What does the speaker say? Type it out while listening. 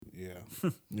Yeah.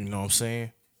 You know what I'm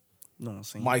saying? No, I'm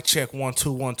saying. Mic check 1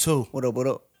 2 1 2. What up? What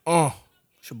up?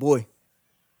 It's your boy.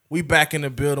 We back in the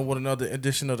building with another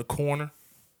edition of the Corner.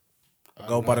 I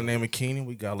go by the name of Keenan.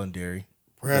 We got Lindari.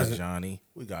 We got Johnny.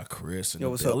 We got Chris in the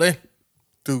building.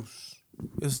 Deuce.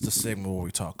 This is the segment where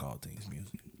we talk all things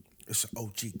music. It's an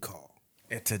OG call.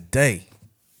 And today,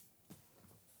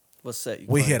 What's set?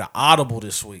 we hit an audible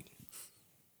this week.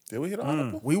 Did we hit an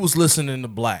audible? We was listening to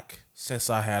Black since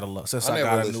I got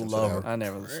a new lover. I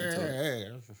never listened to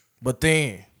it. But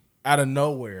then, out of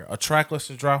nowhere, a track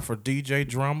listing drop for DJ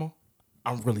Drama.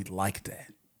 I really like that.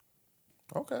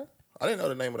 Okay. I didn't know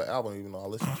the name of the album, even though I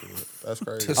listened to it. That's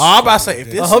crazy. I'm about to say, if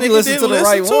this I hope you nigga listen didn't to the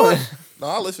right listen to one. it. No,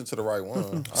 I listened to the right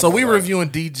one. So we reviewing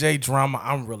DJ Drama.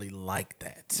 I'm really like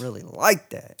that. Really like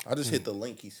that. I just hit the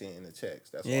link he sent in the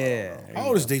text. That's Yeah. all. How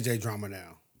old is DJ Drama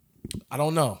now? I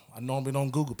don't know. I normally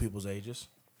don't Google people's ages.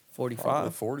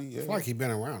 45. 40, yeah. I feel like he's been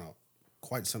around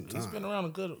quite some time. He's been around a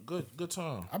good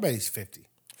time. I bet he's 50.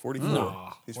 44.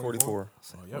 Nah, He's 44.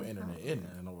 Oh, your internet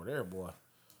over there, boy.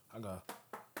 I'm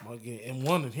gonna get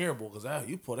M1 in here, boy, because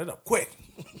you pull that up quick.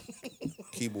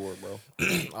 Keyboard, bro.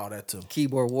 All that too.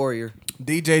 Keyboard warrior.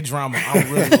 DJ Drama. I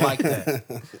really like that.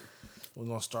 We're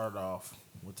gonna start off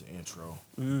with the intro.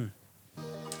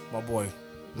 My boy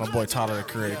Tyler the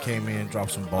Creator came in,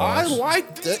 dropped some I bars.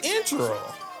 like the intro.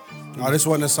 Oh, this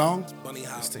wasn't a song?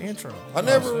 It's the intro.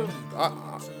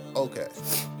 Okay.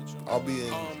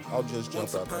 I'll just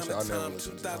jump out and say I never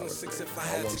listened to Tyler the Creator.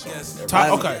 I want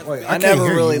something. Okay. Wait, I can't never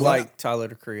hear really you. liked Tyler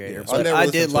the Creator, I but never I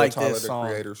listened did to like a Tyler this the song.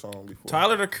 Creator song before.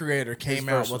 Tyler the Creator came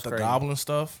out verse with the was crazy. Goblin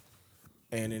stuff,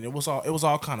 and then it was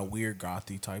all kind of weird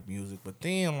gothy type music. But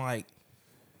then like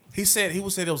he said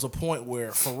there was a point where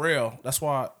Pharrell, that's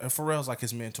why Pharrell's like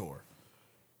his mentor.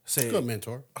 Said, Good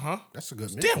mentor. huh? That's a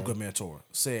good mentor. Damn good mentor.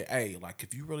 Said, hey, like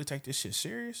if you really take this shit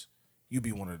serious, you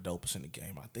be one of the dopest in the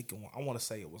game. I want to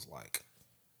say it was like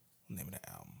the name of the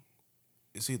album.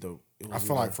 It's either. I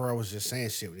feel like Pharrell was just saying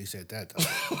shit when he said that.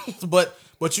 Though.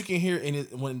 but you can hear in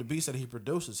it when the beats that he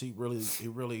produces, he's really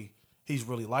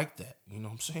like that. You know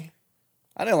what I'm saying?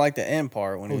 I didn't like the end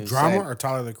part when he was Drama saying, or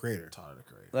Tyler the Creator? Tyler the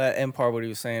Creator. that end part when he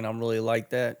was saying I'm really like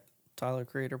that Tyler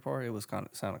Creator part. It was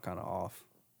sounded kind of off.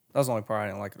 That was the only part I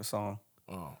didn't like of the song.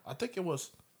 Oh, I think it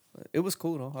was. It was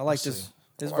cool though. I liked Let's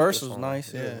his I like verse this was song.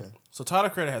 nice. Yeah. So Tyler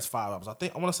the Creator has 5 albums.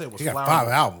 I want to say it was. He got Flower 5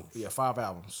 Boy. albums. Yeah, 5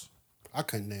 albums. I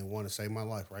couldn't name one to save my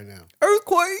life right now.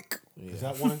 Earthquake. Yeah. Is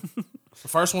that one? The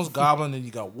first one's Goblin, then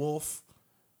you got Wolf,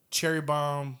 Cherry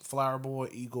Bomb, Flower Boy,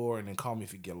 Igor, and then Call Me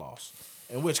If You Get Lost.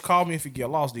 In which Call Me If You Get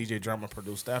Lost, DJ Drama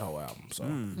produced that whole album. So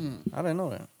I didn't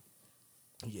know that.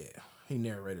 yeah, he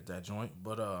narrated that joint.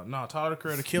 But no, Tyler the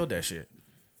Creator killed that shit.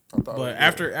 I thought it But was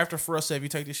after Pharrell said, if you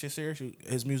take this shit serious,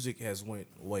 his music has went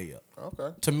way up. good.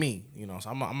 Okay. To me, you know, so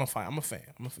I'm a fan.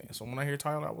 So when I hear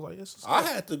Tyler, I was like, this is I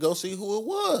had to go see who it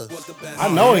was. I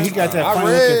know it. He got that funny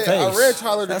looking face. I read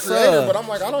Tyler the That's Creator, but I'm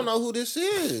like, I don't know who this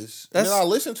is. And then That's- I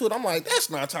listened to it. I'm like, that's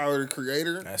not Tyler the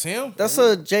Creator. That's him. That's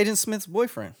Jaden Smith's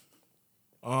boyfriend.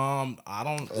 I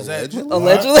don't. Is Allegedly? that?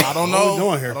 Allegedly. I don't What know. we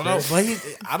doing here, I don't know.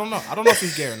 Chris? But I don't know. I don't know if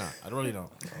he's gay or not. I really don't.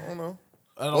 I don't know.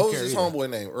 I don't What was care his either. homeboy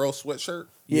name? Earl Sweatshirt?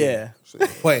 Yeah.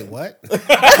 Wait, what?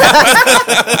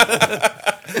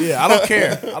 Yeah, I don't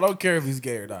care. I don't care if he's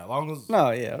gay or not. As long as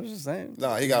No, yeah. I was just saying.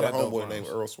 Nah, he got a got dope homeboy rhymes. named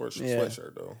Earl Sweatshirt, Yeah.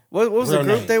 Sweatshirt though. What was the Real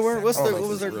group name. they were? I don't What think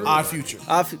was it's their real. group? Odd Future.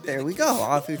 There we go.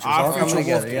 Odd Futures. Odd All coming Future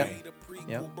together. Wolfgang.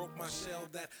 Yep.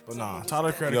 But nah,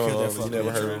 Tyler Creator You, killed that you fucking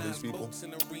never heard intro. of these people?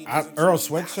 Earl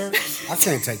Sweatshirt? I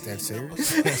can't take that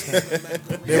serious.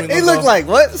 Then we He gonna looked go- like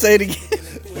what? Say it again.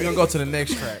 We're gonna go to the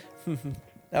next track.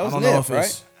 That I was don't know Nip, if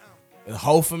right? it's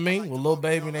Hope for Me with Lil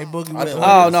Baby and they Boogie. I didn't with like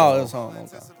Oh that no, song. it was home.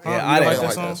 Okay. you Yeah, like I I didn't didn't like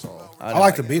like that. that song. I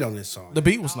like the beat on this song. The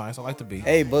beat was nice. I like the beat.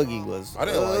 Hey, Boogie was. I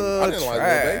didn't like Lil Baby on this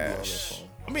trash. song.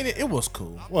 I mean, it was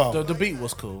cool. Well, the beat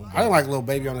was cool. I didn't like Lil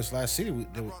Baby on this last CD.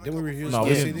 Did we review this No, last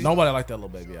we CD? didn't, nobody liked that Lil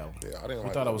Baby album. Yeah, I didn't We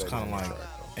like thought Lil it was Baby kind of on like,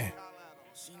 that track,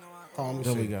 though. Oh, let me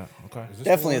Then see. we got okay. Is this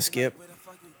Definitely the a skip. one?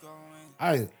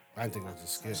 I didn't think it was a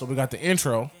skip. So we got the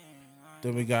intro.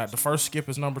 Then we got the first skip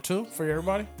is number 2 for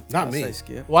everybody. Not I me. say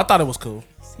skip. Well, I thought it was cool.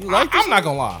 You like I'm not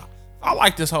gonna lie. I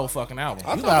like this whole fucking album.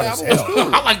 I You thought loud the as album was hell.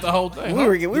 good. I like the whole thing. We huh?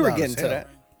 were loud getting as to hell. that.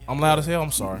 I'm loud as hell.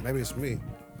 I'm sorry. Maybe it's me.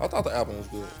 I thought the album was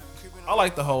good. I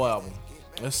like the whole album.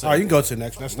 Let's see. All right, you can go to the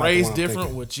next. That's not the Raised one I'm different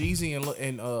thinking. with Jeezy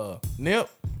and Nip.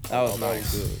 That was That was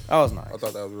nice. good. That was nice. I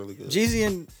thought that was really good. Jeezy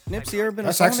and Nipsey ever been a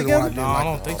That's song actually the one I together? did No, I like.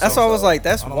 don't think That's so. why I was like,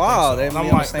 that's I don't wild. think They so. And be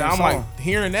I'm on the like, same I'm song. like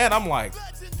hearing that. I'm like,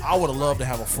 I would have loved to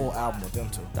have a full album with them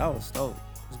two. That was dope. It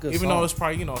was a good Even song. though it's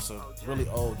probably it's a really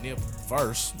old Nip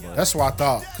verse. But That's what I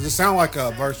thought. Because it sounded like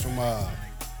a verse from,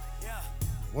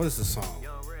 what is the song?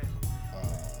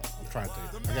 I'm trying to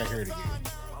think. I got to hear it again.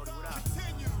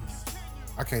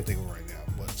 I can't think of it right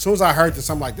now. But as soon as I heard this,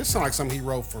 I'm like, this sounds like something he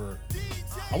wrote for.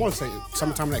 I want to say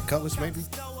Summertime in That Cutlass, maybe.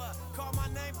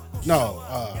 No,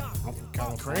 I'm from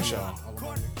California.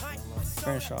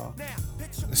 Crenshaw.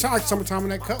 It sounds like Summertime in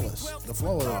That Cutlass. The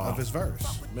flow of his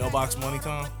verse. Mailbox Money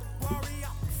time.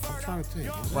 I'm trying to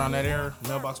think. Around that era,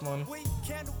 Mailbox Money.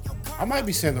 I might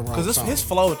be saying the wrong Because song.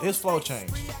 his flow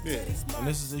changed. Yeah. And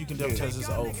this is, you can definitely tell this is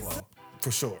an old flow.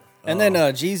 For sure. And then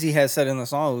Jeezy had said in the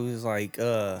song, he was like,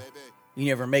 you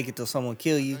never make it till someone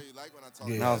kill you.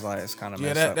 Yeah. And I was like, it's kind of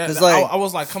Yeah, messed up. that, 'Cause, I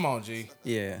was like, come on, G.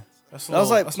 Yeah. That's I was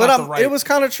like, that's but not the right. it was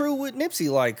kind of true with Nipsey,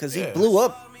 like, because he blew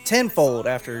up tenfold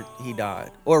after he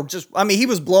died. Or just, I mean, he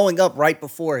was blowing up right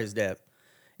before his death.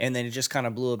 And then it just kind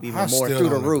of blew up even more through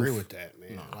the roof. I agree with that,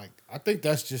 man. No. Like, I think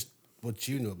that's just what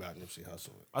you knew about Nipsey Hussle.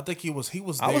 I think he was there.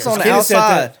 I was on the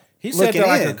outside. He said that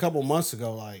like a couple months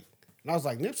ago, like, and I was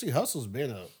like, Nipsey Hussle's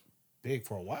been big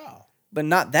for a while. But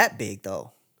not that big,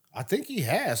 though. I think he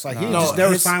has. Like, he just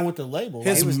never signed with the label.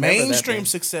 His like, mainstream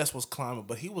success was climbing,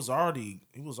 but he was already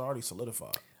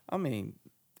solidified. I mean,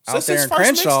 out there in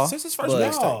Crenshaw. Since his first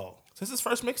mixtape. Since his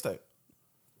first mixtape.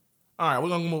 All right, we're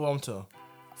going to move on to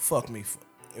Fuck Me.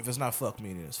 If it's not Fuck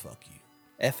Me, then it's Fuck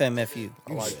You. FMFU.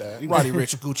 I like that. Roddy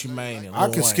Ricch, Gucci Mane, and Lil I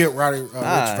Wayne. could skip Roddy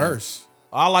Ricch's verse.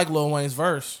 I like Lil Wayne's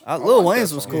verse. Lil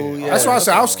Wayne's was cool, yeah. That's why I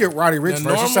said I'll skip Roddy Ricch's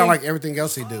verse. It normally- sound like everything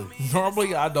else he do.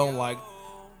 Normally, I don't like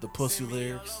the pussy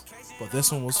lyrics, but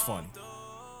this one was funny.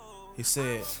 He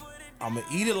said, I'm going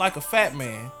to eat it like a fat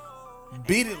man,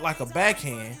 beat it like a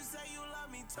backhand.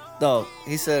 No,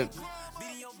 he said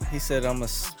I'm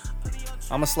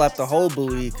gonna slap the whole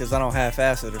booty because I don't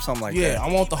half-ass it or something like that. Yeah,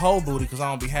 I want the whole booty because I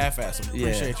don't be half-assed.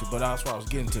 Appreciate you, but that's what I was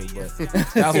getting to. But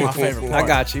that was my favorite part. I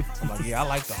got you. I'm like, yeah, I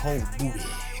like the whole booty.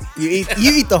 You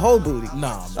eat the whole booty.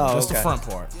 Nah, Oh, just okay. the front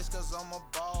part.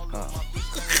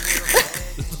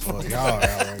 Well, y'all.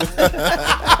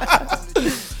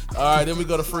 All right, then we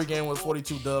go to Free Game with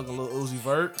 42 Doug and Lil Uzi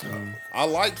Vert. I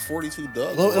liked 42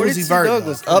 Doug. Lil 42 Uzi Vert Doug though.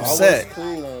 was I was upset.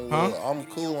 cool on. Huh? I'm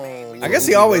cool on. I guess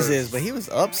he always is, but he was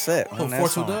upset on that 42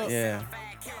 song. Doug? Yeah.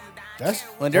 That's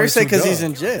When Derry said 42 because he's Doug.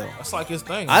 in jail. That's like his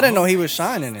thing. I didn't know he was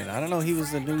shining it. I didn't know he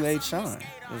was the new age shine.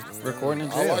 He was recording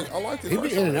in jail. I like this. He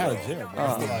be in and out of jail, bro.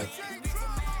 I feel like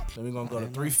Then we're going to go to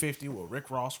 350 with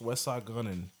Rick Ross, Westside Gun,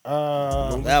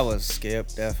 and... That was Skip,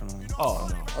 definitely. Oh,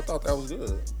 no. I thought that was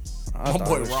good. I My thought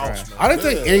boy it was Ross, trash. man. I didn't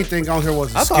think anything on here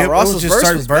was a I skip. thought It Ross's was just verse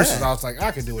certain was verses. bad. I was like,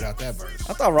 I could do without that verse.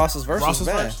 I thought Ross's verse Ross's was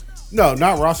bad. verse? No,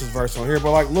 not Ross's verse on here,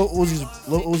 but like Lil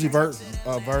Uzi Vert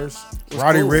verse.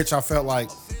 Roddy cool. Ricch, I felt like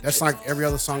that's like every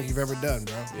other song you've ever done,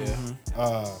 bro.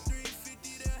 Yeah.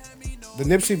 The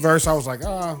Nipsey verse, I was like,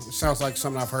 it sounds like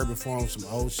something I've heard before on some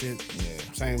old shit. Yeah.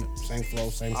 Same flow,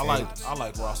 same I cadence.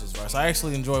 like Ross's verse. I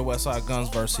actually enjoy Westside Gun's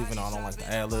verse, even though I don't like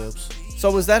the ad-libs. So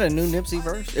was that a new Nipsey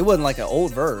verse? It wasn't like an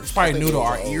old verse. Probably new to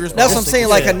our ears. That's what I'm saying,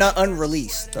 like a a not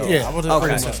unreleased. Though. Yeah. I was Okay.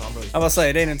 pretty much. I was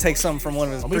say they didn't take something from one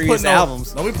of his Don't be previous putting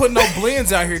albums. Don't be putting no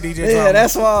blends out here, DJ. Yeah, Drama.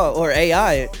 that's why, or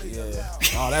AI it. Yeah.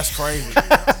 Oh, that's crazy.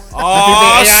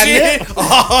 Oh shit.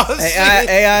 Oh shit.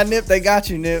 AI Nip, they got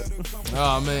you, Nip.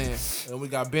 Oh man. And we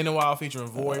got Ben and Wild featuring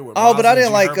Void. With Oh, but I Mozzie didn't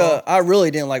and like. G Herbo. I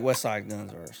really didn't like Westside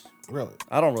Gun's verse. Really?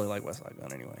 I don't really like Westside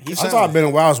Gun anyway. I thought Ben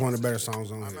and Wild was one of the better songs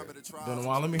on here. Ben and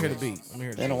Wild. Let me hear the beat. Let me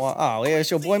hear the Been beat. a while. Oh yeah,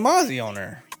 it's your boy Mozzie on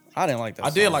there. I didn't like that. I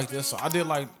song. did like this song. I did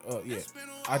like. Yeah.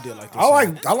 I did like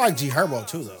this. I like G Herbo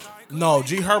too though. No,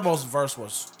 G Herbo's verse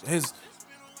was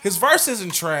his verse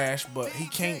isn't trash, but he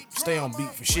can't stay on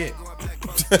beat for shit.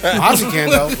 Mozzie can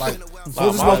though. Like, as soon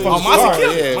as this motherfucker Mozzie started,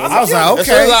 killed it. yeah. Mozzie I was killed like, it. As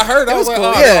soon as okay. I heard, I was like, cool.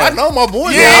 oh, Yeah. I know my boy.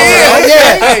 Yeah. Oh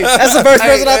yeah, that's the first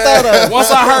person I thought of.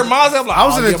 Once I heard Mozzie, I'm like, I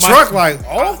was in the truck like,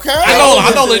 okay.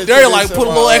 I know Lil Derry like put a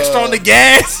little extra on the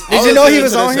gas. Did you know he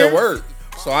was on at here work?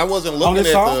 So I wasn't looking this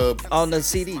at song? the. on the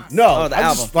CD? No, oh, the I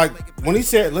album. just like when he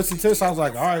said listen to this, I was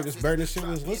like, all right, this better than shit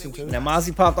was listen to. Now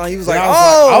Mozzie popped on. He was Then like, I was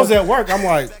 "Oh, like, I was at work. I'm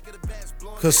like,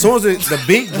 because as soon as the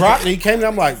beat dropped and he came in,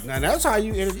 I'm like, now that's how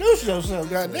you introduce yourself,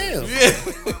 goddamn.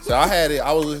 So I had it.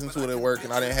 I was listening to it at work,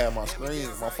 and I didn't have my screen.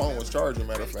 My phone was charging.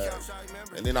 Matter of fact.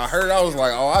 And then I heard. I was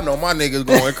like, oh, I know my niggas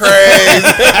going crazy.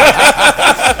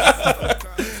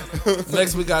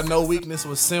 Next, we got No Weakness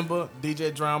with Simba,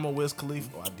 DJ Drama, Wiz Khalifa.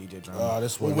 Oh, DJ Drama.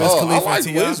 This one, Wiz I Khalifa like and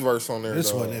T.I. Wiz verse on there. this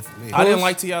though. wasn't it for me. I didn't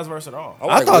like T.I.'s verse at all. I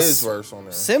like thought Wiz verse on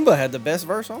there. Simba had the best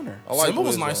verse on there." I like Simba was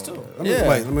Wiz nice on too. there. Yeah.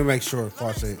 Let me make sure before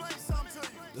I say it.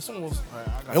 This one was. I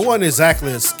got It you. wasn't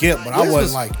exactly a skip, but I Wiz wasn't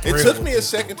was- like. It thrilled took with me it. a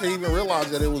second to even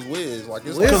realize that it was Wiz. Like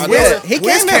it's Wiz, like, I know yeah, that- he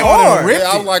Wiz came came in on and hard. ripped Yeah,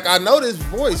 I was like, I know this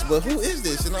voice, but who is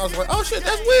this? And I was like, oh shit,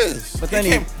 that's Wiz. But He then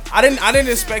came- I didn't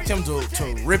expect him to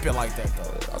rip it like that though.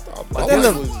 I thought, But I then,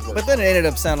 like Wiz's verse. but then it ended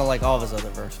up sounding like all of his other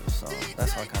verses, so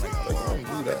that's how I kind of got I it.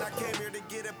 don't do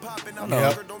that.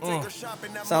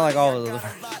 Sound like all of them.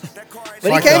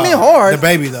 But Like, he came in hard. The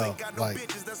baby though, like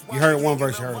you heard one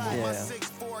verse, you heard him all. Yeah.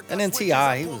 And then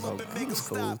T.I., he was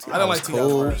cool. I didn't like T.I.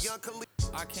 verse.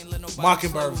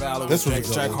 Mockingbird Valley This was a with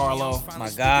good Jack one. Harlow. My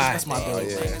God. That's my dude.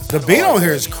 The beat on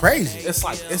here is crazy. It's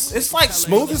like it's like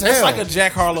Smooth as It's hell. like a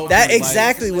Jack Harlow. That beat,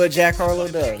 exactly what Jack Harlow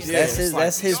does. Yeah,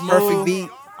 That's his smooth. perfect beat.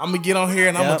 I'm gonna get on here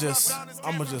and I'm Yep.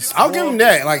 gonna just. I'll give him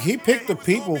that. Like he picked the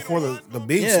people for the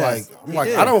beats. Yeah, like I'm he like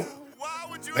did. I don't.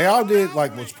 They all did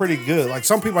like was pretty good. Like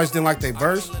some people I just didn't like their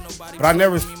verse, but I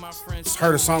never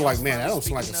heard a song like, man, that don't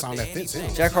seem like a song that fits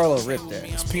him. Jack Harlow ripped that.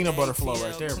 It's peanut butter flow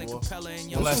right there, boy.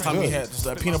 The last time good. he had just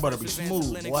that peanut butter be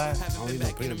smooth, boy. I don't eat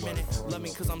no peanut butter. Eat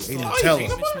Oh, Nutella. you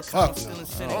peanut butter? Fuck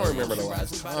no. I don't remember the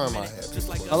last time I had peanut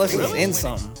butter. Unless it was in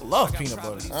something. Love peanut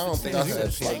butter. I don't think I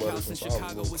had peanut butter since I was a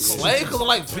little kid. Slay, cause I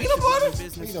like peanut butter.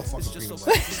 Eat no fucking peanut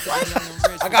butter.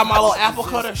 I got my little apple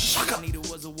cutter, shaka,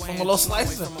 from my little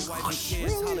slices.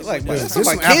 Like, bro, that's There's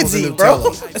what some my kids apples in eat, bro.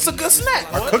 Nutella. It's a good snack.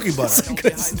 Or boy. cookie butter.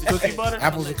 Cookie butter.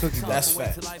 Apples and cookie butter. That's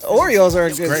fat. Oreos are a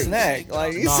good great. snack.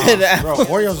 Like, you Nah, said that. Bro,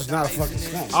 Oreos is not a fucking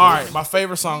snack. All right, my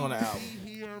favorite song on the album.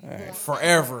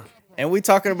 Forever. And we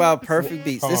talking about perfect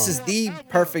beats. This is the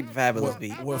perfect Fabulous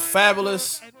beat. With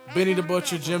Fabulous, Benny the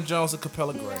Butcher, Jim Jones, and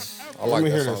Capella Gray. I like me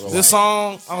that hear song. this. a lot. This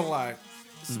song, I'm like,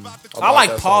 I like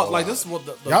that Paul. song a Like lot. this is what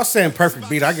the Y'all saying perfect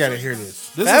beat. I gotta hear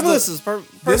this. this Fabulous is is this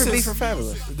perfect beat is- for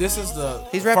Fabulous. this is the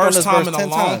He's rapped on first this time verse in a 10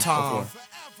 long times time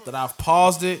that I've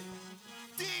paused it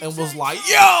and was like,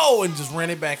 yo, and just ran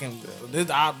it back and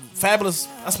Fabulous.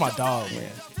 That's my dog, man.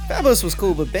 Fabulous was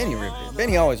cool, but Benny ripped it.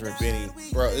 Benny always ripped it.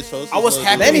 Benny, bro. It's I was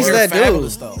happy to Benny's hear that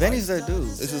Fabulous, dude. though. Benny's that dude.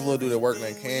 This is little dude that worked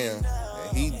named Cam,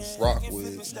 and he rock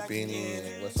with Benny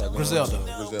and what's that? Griselda.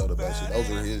 Griselda, basically.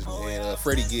 Those are his. And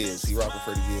Freddie Gibbs, he rocked with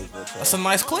Freddie Gibbs. That's a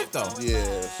nice clip though.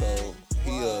 Yeah, so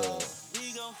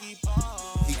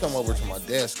he come over to my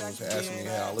desk and was asking me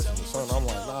how I listen to something. I'm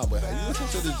like, nah, but have you listened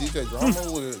to this DJ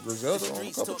Drama with Griselda on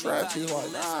a couple tracks? He was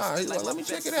like, nah. He's like, let me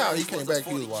check it out. He came back,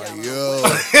 he was like, yo.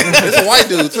 It's a white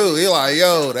dude too. He like,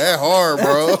 yo, that hard,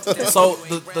 bro. So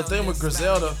the thing with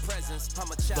Griselda,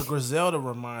 the Griselda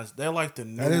reminds they're like the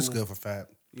new. That is good for Fab.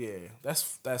 Yeah,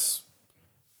 that's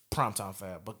primetime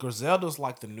Fab. But Griselda's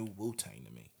like the new Wu-Tang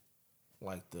to me.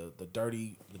 Like the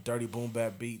dirty boom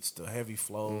bap beats, the heavy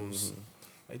flows.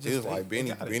 He was like,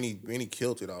 Benny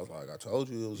killed it. I was like, I told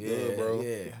you it was good, Yeah, bro.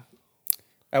 yeah.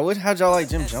 How'd y'all like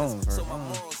Jim Jones? Bro?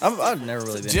 I've never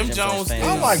really been Jim a Jim Jones Jones fan.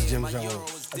 I like Jim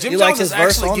Jones. Jim You Jones like is his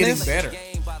verse actually on getting this? better.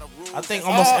 I think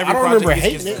almost every I don't project remember he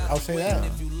hating gets it. I'll say that.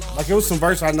 Like it was some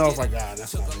verse I know I was like,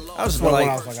 that's not it. I was One like,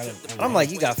 I was like, I didn't. I'm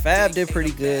like, you got Fab did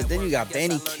pretty good. Then you got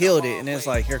Benny killed it, and it's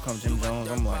like, here comes Jim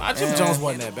Jones. I'm like, Jim Jones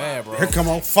wasn't that bad, bro. Here come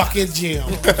on fucking Jim.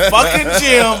 Fucking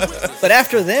Jim. But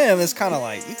after them, it's kind of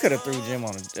like you could have threw Jim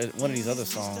on one of these other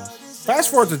songs. Fast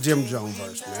forward to Jim Jones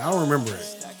verse, man. I don't remember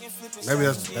it. Maybe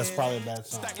that's probably a bad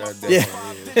song. That definitely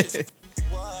Yeah. is.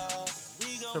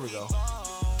 Here we go.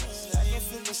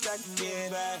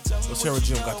 Let's hear what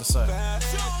Jim got to say.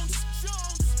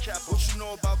 What you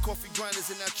know about coffee grinders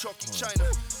in that chalky China?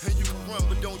 And you can run,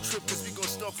 but don't trip, cause we gon'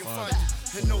 stalk and find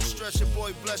you. And no stress, your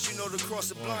boy bless, you know the cross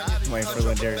the blind. I'm waiting for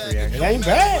when Derek's reaction. It ain't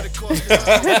bad. You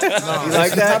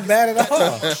like that? Not bad at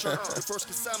all.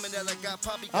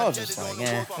 I was just like,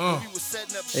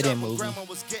 They didn't move me.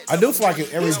 I do feel like in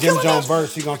every Jim Jones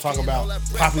verse, he gonna talk about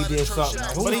Poppy did something.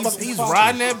 Like, who But the fuck he's is Poppy?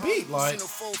 riding that beat. Like,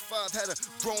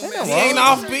 Ain't he ain't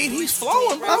off beat. He's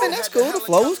flowing, bro. I mean, that's cool. The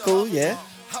flow was cool, yeah.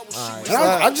 And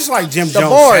I just like Jim The Jones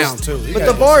bars, sound too. He but got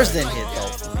the good bars sound. didn't hit though.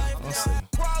 Let's see.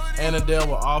 Annadale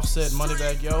with Offset,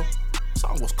 Moneybag Yo.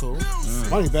 Song was cool,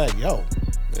 Money bag, yo.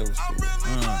 It was cool.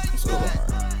 It was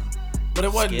alright. but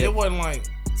it wasn't. It wasn't like.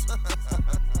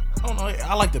 I don't know.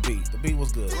 I like the beat. The beat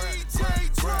was good.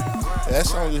 That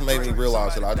song just made me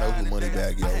realize that I know who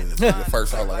Moneybag Yo is. At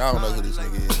first, I was like, I don't know who this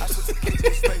nigga is.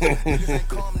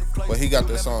 But he got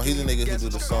that song. He's the nigga who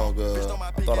did the song. I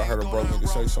thought I heard a broke nigga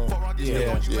say something.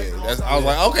 Yeah. That's, I was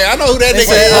like, okay, I know who that nigga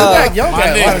said, is. Money bag, yo. my got a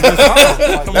nigga. lot of good songs.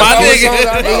 Like, My That's the only nigga. song that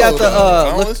I They got know, the though. I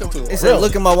don't look, listen to it it. said,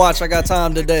 "Look at my watch. I got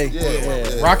time today."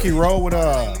 Yeah. Rocky Road with who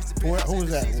was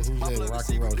that? Who's that?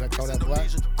 Rocky Road? Is that Kodak Black?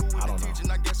 I don't know.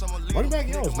 Money bag,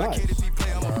 yo is nice.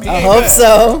 I hope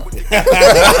so.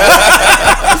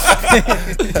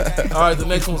 All right, the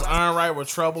next one's Iron Right with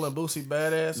Trouble and Boosie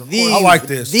Badass. Of course. I like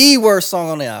this. The worst song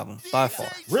on the album by far.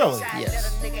 Really?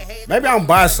 Yes. Maybe I'm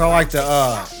biased. So I like the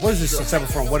what is this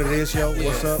separate from What It Is, yo?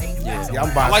 What's up? Yeah,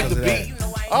 I'm biased. I like the to that.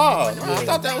 beat. Oh, no, I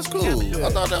thought that was cool. I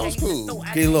thought that was cool.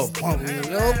 Get a little pump.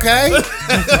 Okay. I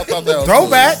thought that was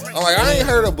Throwback. cool. I'm like, I ain't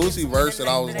heard a Boosie verse that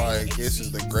I was like, this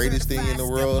is the greatest thing in the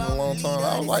world in a long time.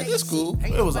 I was like, it's cool.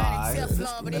 It was alright.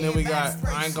 And then we got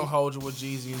I Ain't Gonna Hold You with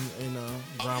Jeezy and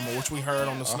Drama, which we heard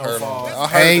on the Snowfall. I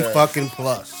heard A that. fucking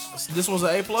plus. This was an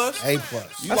A+? A plus. You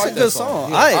That's like a that good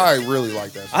song. Yeah, I- I really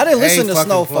like that song. I didn't listen to fucking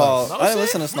Snowfall. plus. I didn't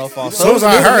listen to Snowfall. As soon as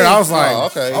I heard it, I was like, Oh,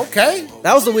 okay. okay.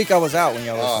 That was the week I was out when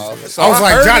y'all listened to it. So I was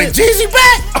like, heard Johnny, it. Jeezy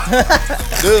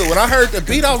back. Dude, when I heard the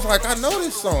beat, I was like, I know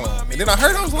this song. And then I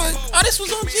heard it, I was like, oh, this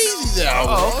was on Jeezy's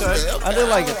album. Oh, okay. I did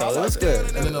like it though. It was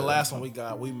good. And then the last one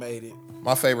We Made It.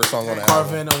 My favorite song on that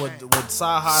album. Carvana with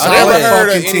Sci-Hi. I never Solid heard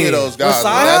of fucking any of team. those guys. Was but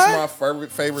Sci-Hi? That's my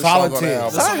favorite Solid song on team. the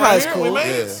album. Sci-Hi Right is here, cool. we made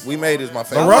Yeah, it. We Made is my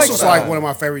favorite. But like Russell's that. like one of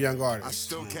my favorite young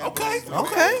artists. Okay.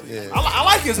 Okay. I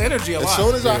like his energy a lot. As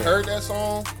soon as I heard that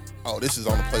song, oh, this is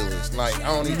on the playlist. Like, I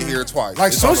don't need to hear it twice.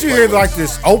 Like, It's as soon on as the you hear playlist. like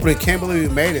this opening, can't believe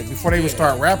he made it, before they even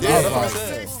start rapping, Yeah, I that's what I'm was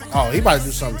saying. like, oh, he about to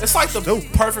do something. It's like the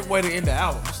stupid. perfect way to end the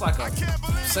album. It's like a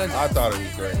send. I thought it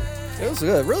was great. It was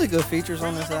good. Really good features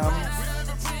on this album.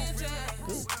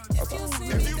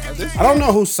 I don't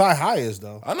know who Sci-Hi is,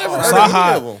 though. I never heard of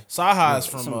any of them. Sci-Hi is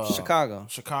from Chicago.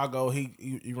 Chicago.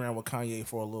 He ran with Kanye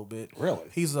for a little bit. Really?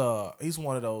 He's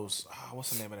one of those.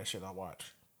 What's the name of that shit I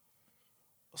watch?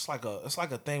 It's like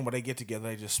a thing where they get together.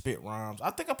 They just spit rhymes.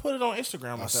 I think I put it on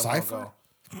Instagram not that long cipher? ago.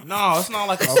 No, it's not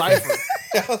like a cipher.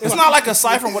 It's not like a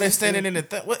cipher where they're standing in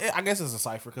the. Well, I guess it's a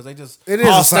cipher because they just It is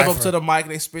all a step up cipher. to the mic.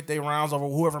 They spit their rhymes over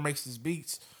whoever makes these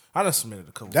beats. I just submitted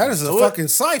a couple. That is a to it. fucking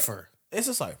cipher. It's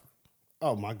a cipher.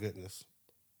 Oh, my goodness.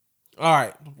 All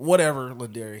right, whatever,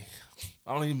 Ladary.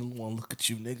 I don't even want to look at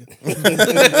you, nigga.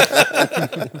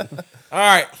 All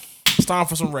right, it's time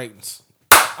for some ratings.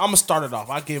 I'm gonna start it off.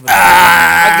 I give it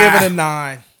a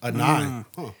 9. A 9.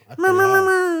 Huh, that's pretty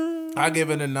high. I give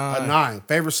it a 9. A 9.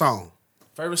 Favorite song?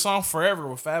 Favorite song Forever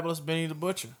with Fabulous Benny the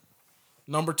Butcher.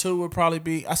 Number 2 would probably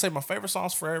be. I say my favorite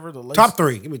song's Forever. The latest, Top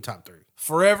 3. Give me top 3.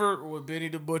 Forever with Benny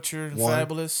the Butcher and 1.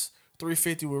 Fabulous.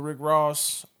 350 with Rick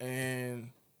Ross and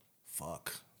top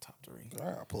 3. I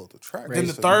gotta pull up the track. Then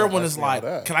the So you third gotta one ask is me all like,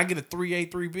 that. can I get a 3A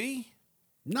 3B?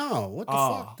 No, what the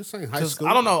fuck? This ain't high 'Cause school.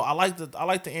 I don't know. I like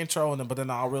the intro but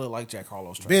then I really like Jack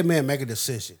Harlow's track. Big man, make a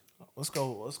decision. Let's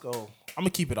go. I'm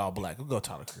gonna keep it all black. We'll go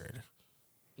Tyler Creator.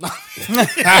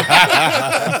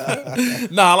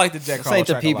 No, I like the Jack This Harlow ain't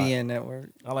the track a lot. PBN network.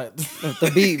 I like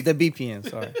The BPN.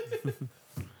 Sorry.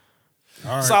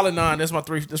 solid 9. That's my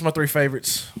 3. That's my 3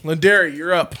 favorites. Lindari,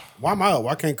 you're up. Why am I up?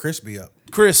 Why can't Chris be up?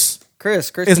 Chris Chris.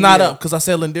 is not up because I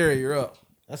said Lindari, you're up.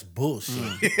 That's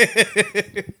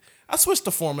bullshit. I switched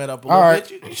the format up a All little right.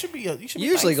 bit. You should be. You should be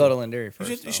You usually thankful. go to Lindari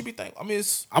first. You should be thankful. I mean,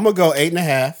 it's I'm going to go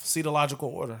 8.5. see the logical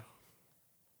order.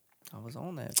 I was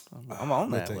on that. I'm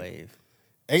on that think. wave.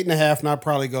 8.5, and I'd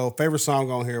probably go. Favorite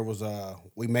song on here was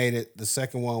We Made It. The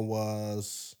second one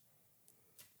was.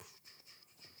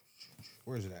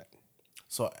 Where's it at?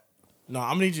 So, no,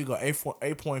 I'm gonna need you to go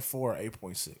 8.4 or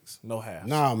 8.6. No half.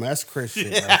 Nah, man, that's Chris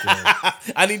shit right there.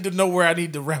 I need to know where I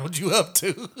need to round you up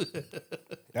to.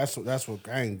 That's what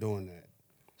I ain't doing that.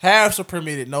 Halves are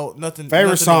permitted. No, nothing.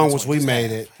 Favorite nothing song in was between. We Just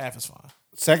Made half. It. Half is fine.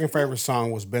 Second favorite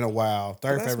song was Been a While.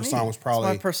 Third That's favorite me. song was That's probably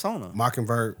my persona.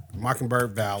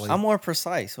 Mockingbird Valley. I'm more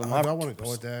precise with Do I want to go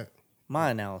with that?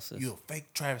 my analysis. You a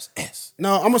fake Travis S.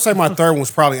 No, I'm gonna say my third one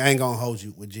was probably Ain't Gonna Hold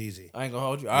You with Jeezy. I ain't gonna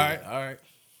hold you. All right.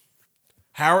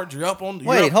 Howard, you're up on.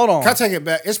 Wait, hold on. Can I take it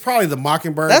back? It's probably the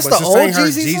Mockingbird. That's but the since I old ain't heard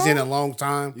Jeezy Jeezy in song? a long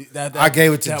time. That I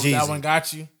gave it to that, Jeezy. That one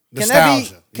got you. Can that Nostalgia. be?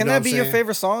 Can You know that what be I'm your saying?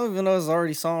 favorite song, even though it's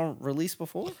already song released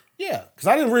before? Yeah, because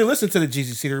I didn't really listen to the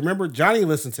Jeezy CD. Remember, Johnny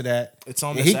listened to that. It's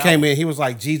on And this he came album. in. He was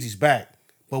like, "Jeezy's back,"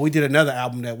 but we did another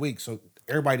album that week, so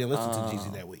everybody didn't listen to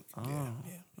Jeezy that week.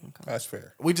 That's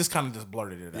fair. We just kind of just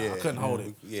blurted it out. I couldn't hold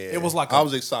it. Yeah. It was like I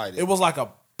was excited. It was like a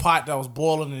pot that was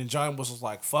boiling, and John was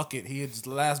like, "Fuck it." He had just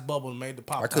the last bubble and made the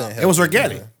pop. I couldn't top. help It was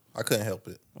organic. man. I couldn't help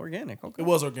it. Organic. Okay. It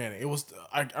was organic. It was.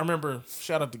 I remember.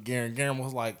 Shout out to Garen. Garen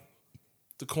was like,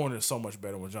 "The corner is so much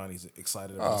better when Johnny's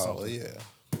excited about Oh something." yeah,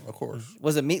 of course.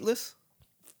 Was it meatless?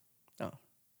 No.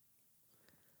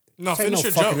 No, Ain't finish no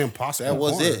your fucking joke. impossible. That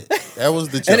was corner. it. That was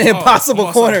the An joke. impossible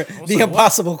I'm corner. sorry. The What?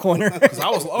 impossible corner. 'Cause I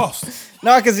was lost.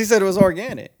 No, because he said it was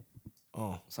organic.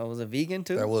 Oh. So was it vegan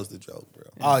too? That was the joke, bro.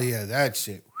 Oh yeah, that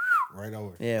shit. Right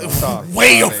over. Yeah, we saw it.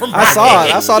 Way from. I saw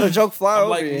it. I saw the joke fly I'm over.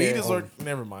 like yeah. meat is or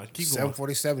never mind. Keep going.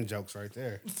 747 jokes right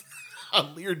there.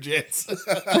 Lear jets.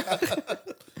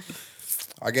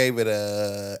 I gave it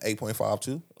a 8.5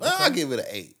 too. I give it an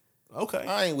 8. Okay.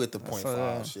 I ain't with the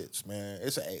 0.5 shits, man.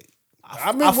 It's an 8.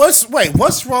 I mean,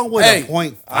 what's wrong with Hey, a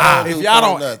point? I If do y'all point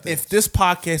don't, nothing. if this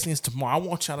podcast ends tomorrow, I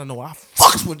want y'all to know I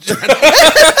fucks with Johnny.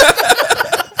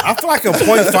 I feel like a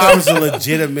 0.5 is a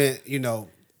legitimate,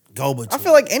 go between. I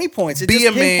feel like any points. It Be just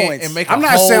a man pinpoints. and make I'm a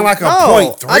not whole, saying like a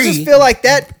no, 0.3. I just feel like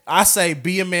that. I say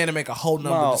be a man and make a whole number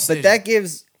No, decision. but that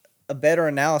gives a better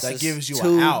analysis. That gives you to,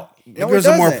 an out. No, it gives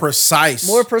it a more doesn't. precise.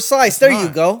 More precise. There you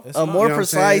not. go. It's A not. more You know what I'm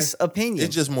precise saying? opinion.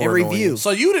 It's just more and annoying. review.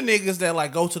 So you the niggas that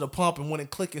like go to the pump and when it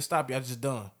click and stop, y'all just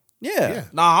done. Yeah.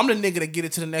 Nah, I'm the nigga that get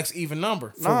it to the next even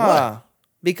number. Nah.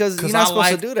 Because you're not supposed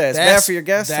to do that. It's bad for your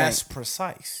gas tank. That's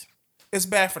precise. It's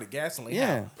bad for the gasoline.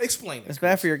 Yeah. How? Explain it. It's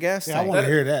bad for your gas Yeah, I tank. want to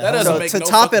hear that. that doesn't So make to no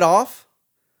top fucking- it off,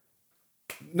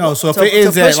 No, so if To- it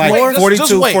ends to at push like more- 42,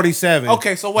 Just wait. 47.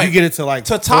 Okay, so wait. You get it to like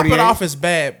to top 48? it off is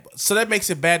bad. So that makes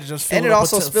it bad to just fill and it it up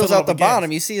also with- spills fill it out up the with gas.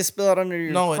 bottom. You see it spill out under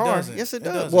your No, it car. doesn't. Yes, it It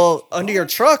does. doesn't. Well, under your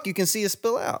truck, you can see it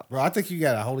spill out. Bro, I think you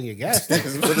got a hole in your gas tank.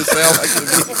 That's what it sounds like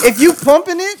to me. If you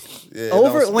pumping it Yeah, it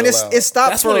over don't when spill out. it stops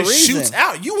That's for when a it reason. shoots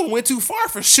out. You went too far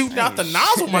for shooting out the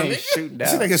nozzle, my Ain't nigga. shooting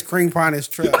This out. nigga is cream pie in his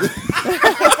truck.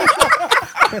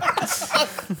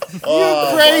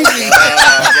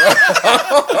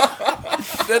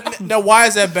 Now, why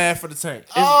is that bad for the tank?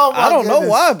 I don't know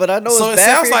why, but I know So it's it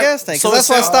bad sounds for your like- gas tank. so Because it that's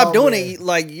why I sounds- stopped doing it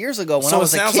like years ago when I So it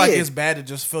was a sounds kid. like it's bad to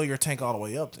just fill your tank all the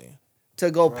way up then.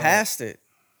 To go past it.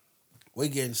 We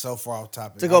getting so far off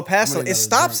topic. To go past I'm it. gonna It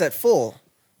stops drink. at full.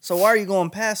 So why are you going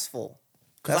past full?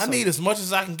 Because I need as much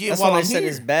as I can get That's while why I'm they said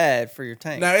here. it's bad for your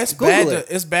tank. Now it's Google bad. it.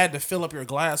 It's bad to fill up your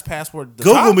glass password. The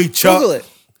Google top. me, Chuck. Google it.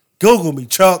 Google me,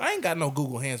 Chuck. I ain't got no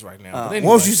Google hands right now. But anyway,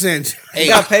 What was you saying? You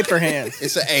got paper hands.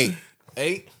 It's an 8.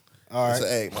 8. All It's right.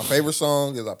 an 8. My favorite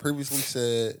song, as I previously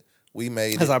said, We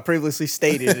Made As It. I previously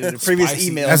stated in the previous Spicy.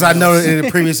 email. As I noted in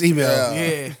the previous email.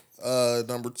 Yeah. Yeah.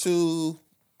 Number 2,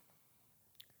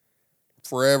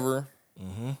 Forever.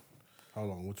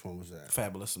 Hold on, which one was that?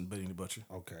 Fabulous and Benny the Butcher.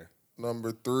 Okay.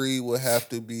 Number 3 would have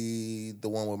to be the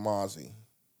one with Mozzie.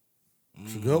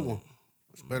 It's a good one.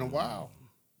 It's been a while.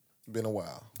 Been a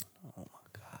while.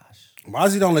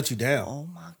 Mozzie don't let you down. Oh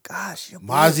my gosh. your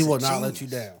boy Mozzie is a will not let you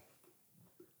genius. down.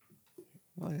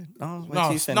 What? No, wait till No,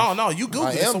 you finish. no, you Google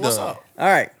I it. So am what's done. up? All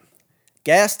right.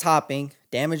 Gas topping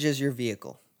damages your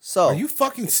vehicle. So Are you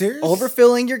fucking serious?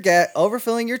 overfilling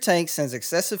your tank sends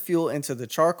excessive fuel into the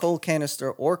charcoal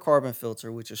canister or carbon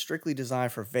filter, which is strictly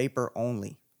designed for vapor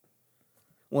only.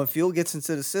 When fuel gets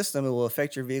into the system, it will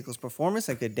affect your vehicle's performance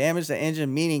and could damage the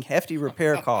engine, meaning hefty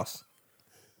repair costs.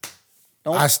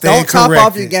 I stand Don't top off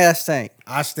corrected. your gas tank.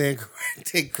 I stand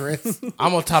corrected, Chris.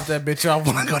 I'm gonna top that bitch off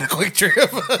when I go to Quick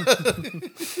Trip.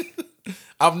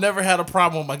 I've never had a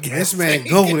problem with my gas. This man tank.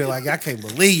 Googled it like, I can't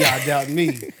believe y'all doubt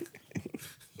me.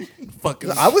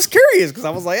 Fucking. I was curious because I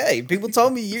was like, hey, people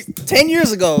told me 10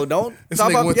 years ago, don't This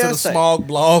top nigga off your went to the gas tank. smog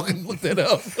blog and looked it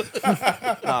up.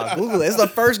 Nah, Google it. It's the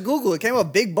first Google. It came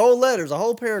up big bold letters, a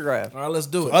whole paragraph. All right, let's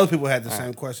do it. Other people had the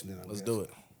same question. Then, Let's do it.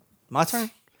 My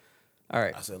turn? All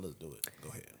right. I said let's do it. Go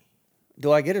ahead.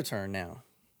 Do I get a turn now?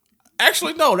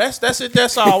 Actually, no. That's it.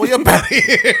 That's all. We up out of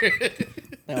here.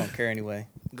 I don't care anyway.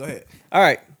 Go ahead. All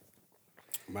right.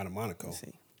 I'm out of Monaco.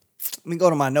 Let me go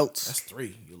to my notes. That's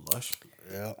 3. You lush.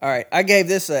 Yeah. All right. I gave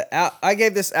this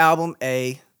album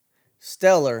a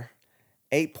stellar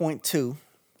 8.2.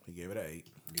 He gave it an 8.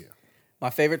 My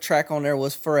favorite track on there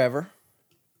was Forever.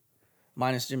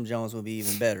 Minus Jim Jones would be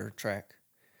even better track.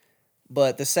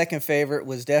 But the second favorite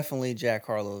was definitely Jack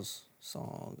Harlow's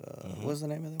song. What's the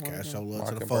name of the one? Cash again? your love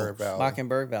to the Mockingbird folks. Valley.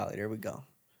 Mockingbird Valley. There we go.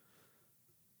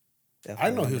 I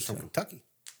didn't know he was Definitely from Kentucky.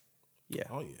 Yeah.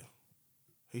 Oh yeah.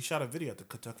 He shot a video at the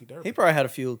Kentucky Derby. He probably had a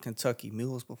few Kentucky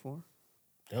mules before.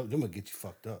 Them gonna get you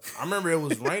fucked up. I remember it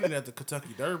was raining at the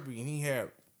Kentucky Derby, and he had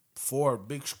 4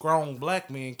 big, strong black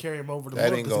men carry him over the That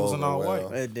mud didn't because it go was in over all well.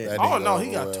 white. It did. That Oh didn't no, go he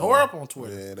over got well. tore up on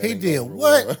Twitter. Yeah, that He didn't did go over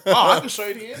what? well. Oh, I can show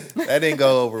you the end. That didn't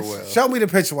go over well. Show me the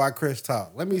picture while Chris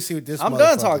talk. Let me see what this. I'm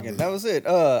done motherfucker talking. did. That was it.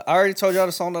 I already told y'all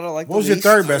the song that I like. What was your least.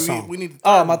 third best song? We need the third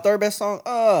Oh, my one. third best song.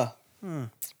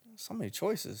 So many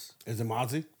choices. Is it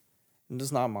Mozzie?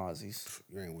 It's not Mozzie's.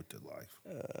 You ain't with the life.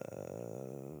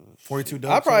 42 Dope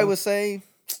I probably song? would say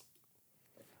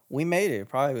We Made It.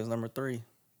 Probably was number 3.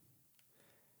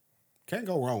 Can't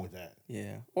go wrong with that.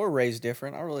 Yeah. Or Raised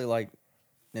Different. I really like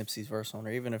Nipsey's verse on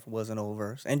there, even if it wasn't old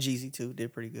verse. And Jeezy too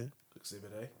did pretty good.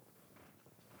 Exhibit A.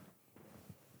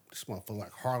 This motherfucker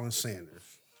like Harlan Sanders.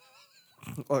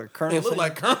 Or Colonel. It looked Sanders.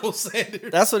 like Colonel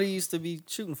Sanders. That's what he used to be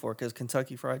shooting for, because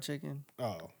Kentucky Fried Chicken.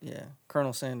 Oh. Yeah.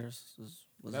 Colonel Sanders was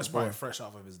That's his probably boy. fresh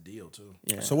off of his deal too.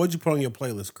 Yeah. So what'd you put on your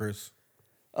playlist, Chris?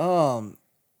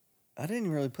 I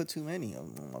didn't really put too many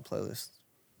on my playlist.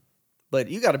 But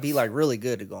you got to be like really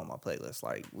good to go on my playlist.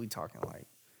 Like we talking like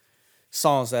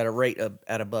songs that are rate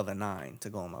at above a 9 to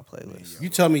go on my playlist. You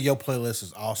tell me your playlist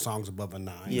is all songs above a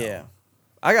 9. Yeah.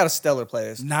 I got a stellar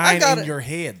playlist. 9 in your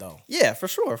head though. Yeah, for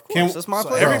sure. Of course, that's my So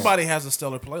playlist. everybody has a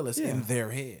stellar playlist Yeah. in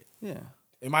their head. Yeah,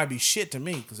 It might be shit to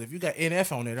me because if you got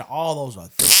NF on there, all those are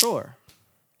for sure.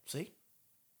 see.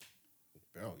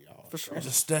 Oh, y'all. For sure.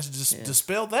 Just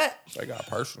dispel that. They got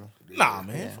personal. Nah,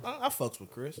 man. I fucks with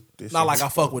Chris. This Not is- like I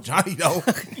fuck with Johnny though.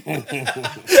 Gang,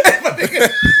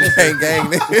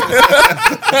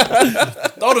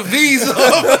 nigga. Throw the V's up.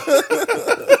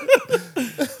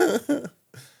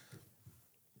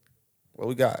 What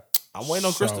we got? I'm waiting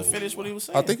on Chris to So- finish what he was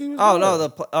saying. I think he was. Oh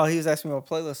good. no, he was asking me about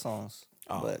playlist songs.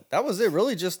 But that was it.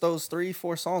 Really, just those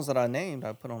 3-4 songs that I named.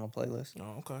 I put on a playlist.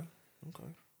 Oh, okay.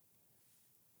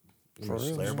 For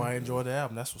real. So everybody enjoyed the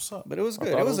album. That's what's up. But it was good.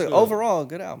 thought It it was was an good. overall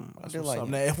good album. I That's did what's like up.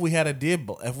 it. Now, if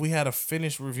we had a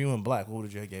finished review in Black, what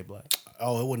would you gave Black?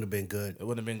 Oh, it wouldn't have been good. It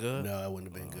wouldn't have been good. No, it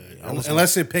wouldn't have been good. yeah, I was-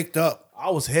 Unless it picked up.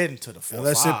 I was heading to the 4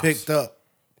 Unless fives. it picked up.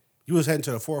 You was heading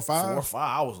to the 4 or 5? 4 or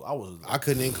 5. I was. I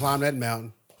couldn't even climb that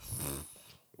mountain.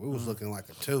 We was looking like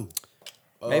a 2.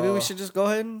 Maybe we should just go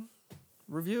ahead and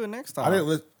review it next time. I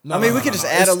didn't. No, I mean, no, we no, could no, just no.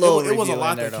 add a little It was a review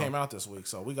lot in there, that though. came out this week,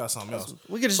 so we got something else.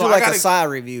 We could just So do like I gotta- a side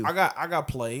review. I got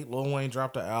played. Lil Wayne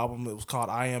dropped an album. It was called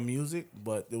I Am Music,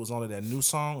 but it was only that new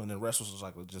song, and the rest was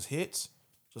like just hits,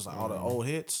 just like all the old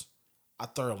hits. I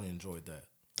thoroughly enjoyed that.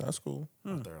 That's cool.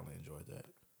 I thoroughly enjoyed that.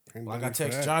 Ain't Like I nobody for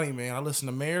text that. Johnny, man. I listened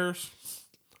to Mirrors.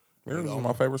 Mirrors is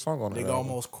my favorite song on that. Nigga album.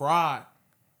 almost cried.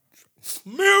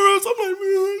 Mirrors. I'm like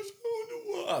Mirrors.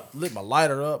 I lit my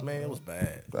lighter up, man. It was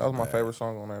bad. That was my favorite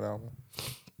song on that album.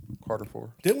 Carter 4.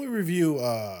 Didn't we review?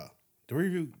 Did we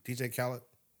review DJ Khaled?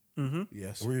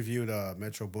 Yes. We reviewed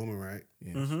Metro Boomin, right?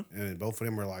 Yes. And both of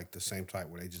them are like the same type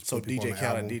where they just So put people DJ on the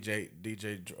Khaled, album.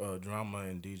 DJ Drama,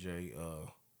 and DJ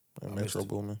And Metro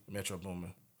Boomin. Metro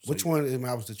Boomin. So Which one of them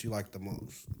albums did you like the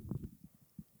most?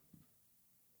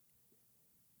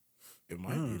 It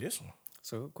might be this one.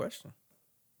 That's a good question.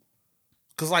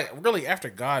 Cause like really after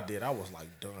God did, I was like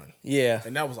done, Yeah,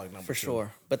 and that was like number for 2.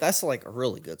 sure. But that's like a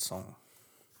really good song.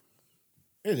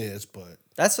 It is, but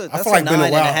That's a feel like been a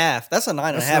 9.5. while. That's a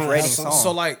 9.5 9.5 rating song.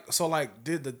 song. So like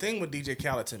did the thing with DJ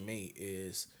Khaled to me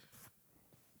is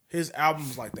his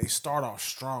albums like they start off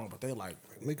strong, but they like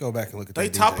let me go back and look at they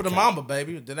that top DJ of the Khaled. mamba,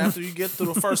 baby. Then after you get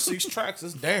through the first 6 tracks,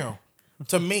 it's down.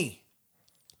 To me.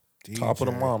 Top of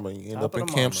the mama. You end Top up in of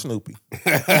the Camp mama. Snoopy. Oh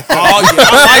yeah,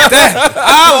 I like that.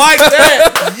 I like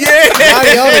that.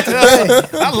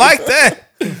 Yeah, I like that.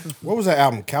 What was that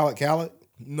album? Khaled?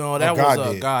 No, that God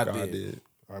was did. God, God did. did.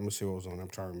 All right, let me see what was on. I'm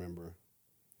trying to remember.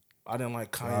 I didn't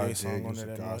like God Kanye's did song on use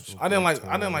there the that much. gospel I didn't like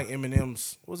time.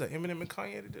 Eminem's. What was that Eminem and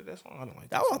Kanye that did that song? I didn't like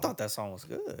that. I song. thought that song was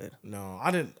good. No, I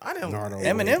didn't. Nardo.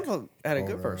 Eminem had a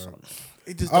good Or, verse on it.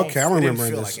 It just Okay, don't, I'm it didn't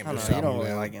remembering feel this. like I don't Eminem. know. You don't album,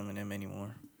 really yeah. like Eminem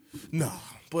anymore. No,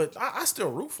 but I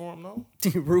still root for him though. Do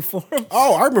you root for him?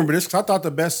 Oh, I remember this because I thought the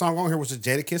best song on here was the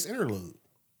Jadakiss interlude.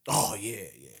 Oh yeah.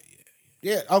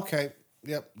 Yeah, okay.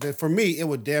 Yep. Then for me, it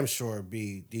would damn sure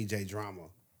be DJ Drama.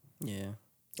 Yeah.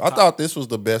 I thought this was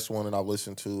the best one that I've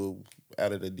listened to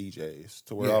out of the DJs.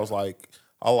 To where Yeah. I was like,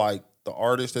 I like the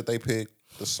artists that they picked.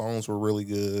 The songs were really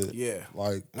good. Yeah.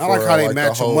 Like I like for, how they the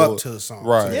match them whole- up to the song.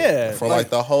 Right. Yeah, For like- like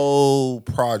the whole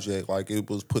project, like it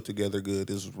was put together good.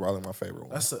 This is probably my favorite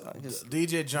one. That's a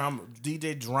DJ Drama.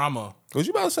 DJ Drama. Was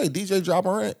you about to say DJ Ja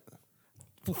Morant?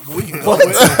 We can go with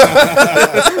it.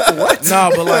 What?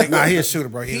 No, but like Nah, he a shooter,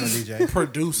 bro. He ain't no DJ.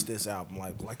 produced this album.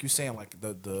 Like you saying, like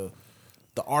the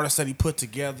artist that he put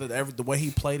together, the way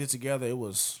he played it together, it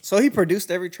was. So he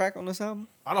produced every track on this album?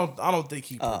 I don't think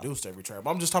he produced every track.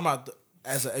 But I'm just talking about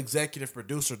as an executive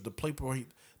producer, the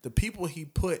people he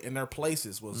put in their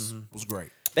places was great.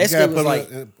 Basically, it was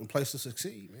like, in a place to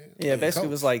succeed, man. yeah, Like, basically it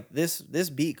coach. was like this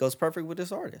beat goes perfect with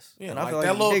this artist. Yeah, and I like feel like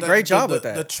that he little did a great job with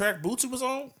The that. track Bootsy was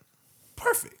on,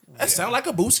 perfect. That sound like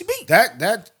a Bootsy beat.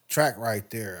 that track right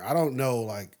there. I don't know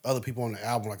like other people on the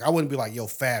album. Like I wouldn't be like, yo,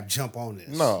 Fab, jump on this.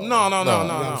 No. No. You know what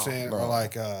I'm saying? Or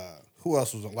like who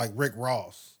else was on? Like Rick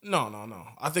Ross. No.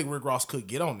 I think Rick Ross could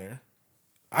get on there.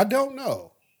 I don't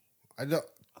know. I don't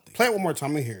play it one more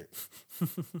time and hear it.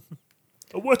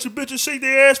 I watch your bitches shake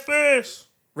their ass fast.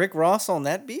 Rick Ross on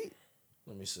that beat?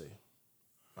 Let me see.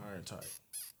 Iron Tight.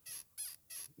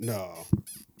 No.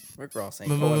 Rick Ross ain't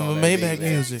going on that Maybach beat.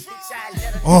 music.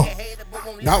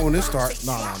 Not when this starts.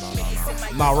 No.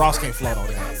 Ross can't float on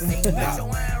that.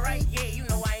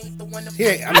 He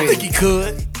ain't, I think he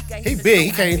could. he big.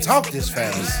 He can't even talk this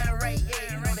fast.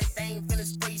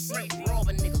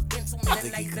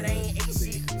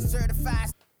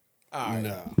 All right.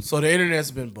 No. So the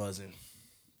internet's been buzzing.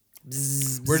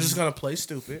 We're just gonna play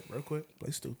stupid real quick.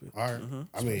 Play stupid. All right.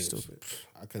 I mean, stupid.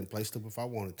 I couldn't play stupid if I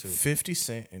wanted to. 50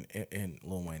 Cent and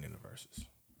Lil Wayne in the verses.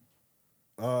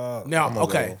 Now, I'ma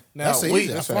okay. go. Now That's we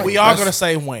easy. That's fine. we are gonna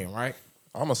say Wayne, right?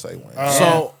 I'm gonna say Wayne.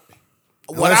 So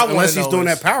what I want Unless to know he's doing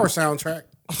is, that power soundtrack.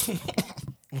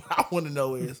 what I want to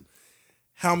know is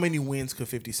how many wins could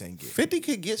 50 Cent get? 50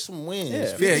 could get some wins. Yeah.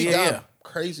 50 Yeah, got yeah.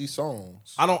 crazy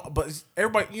songs. I don't, but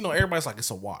everybody's like it's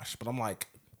a wash, but I'm like,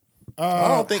 I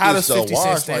don't think how it's does the 50 Cent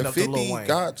wash. stand Like up to Lil 50 Wayne?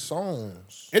 got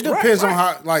songs. It depends on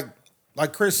right. how,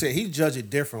 like Chris said, he judge it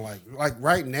different. Like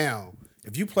right now,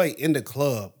 if you play in the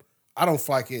club, I don't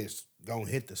feel like it's gonna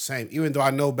hit the same. Even though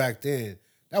I know back then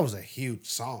that was a huge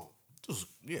song. just,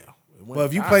 yeah. It went But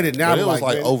if you high. played it now, But it was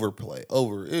like man, overplay.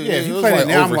 if you played it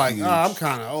now, I'm like, I'm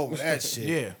kind of over that shit.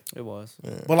 yeah, It was.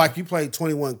 But like you played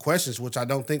 21 Questions, which I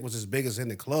don't think was as big as in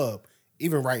the club.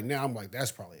 Even right now, I'm like,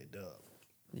 that's probably a dub.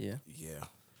 Yeah. yeah.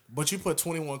 But you put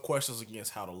 21 Questions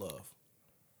against How to Love.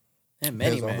 And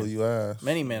Many Depends on who Man. you ask.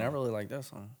 Many Man. I really like that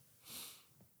song.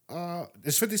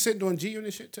 Is 50 Cent doing G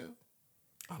Unit shit too?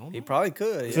 I don't know. He probably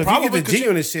could. So Yeah. if Probably you get the 'cause G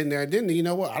Unit shit in there, then you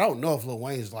know what? I don't know if Lil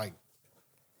Wayne's like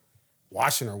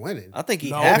watching or winning. I think he'd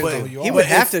No, have but to. you He are. would But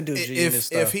have if- to do G Unit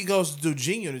stuff. If he goes to do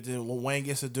G Unit, then Lil Wayne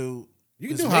gets to do. You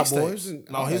can his do Hot mixtapes. Boys and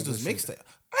No, all he's that just good shit. mixtape.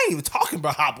 I ain't even talking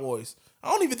about Hot Boys.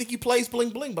 I don't even think he plays Bling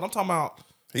Bling, but I'm talking about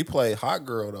He played Hot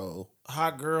Girl though.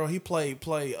 Hot Girl. He play.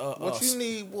 What you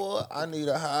need, boy? I need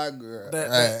a hot girl.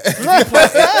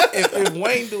 If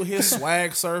Wayne do his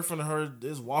swag surfing,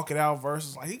 his walking out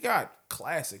verses, like he got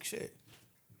classic shit.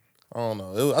 I don't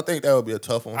know. I think that would be a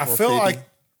tough one. I for feel 50. like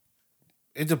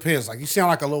it depends. Like you sound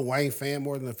like a Lil Wayne fan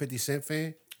more than a 50 Cent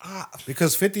fan.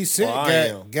 Because 50 Cent Well, I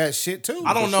am. got shit too.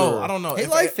 I don't know. sure. I don't know. He If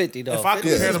like I- 50 though. If I 50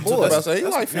 compare is them his to boy. that's, I say he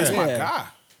like that's 50. my Yeah. guy.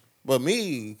 But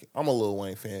me, I'm a Lil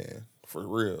Wayne fan for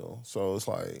real. So it's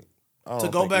like I don't To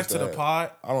go think back it's to the that-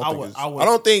 pod, I don't I think would. it's, I would. I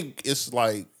don't think it's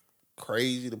like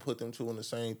crazy to put them two in the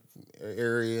same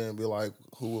area and be like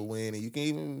who will win. And you can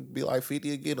even be like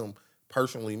 50 to get them.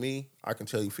 Personally, me, I can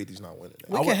tell you 50's not winning.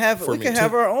 That. We can have for me,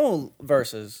 have our own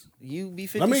verses. You be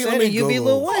 50 me- Cent let me and you be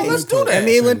Google. Lil Wayne. let's do that. And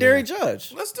me and Send Lindari that.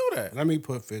 Judge. Let's do that. Let me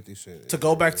put 50 Cent. To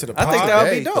go back to the I pod. think that would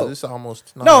be Today, 'cause dope. It's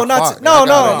almost No, 9 not o'clock. no, I no.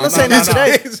 gotta- Let's say no, not no.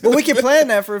 today. But we can plan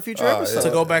that for a future episode. To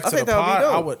go back I to think the that would be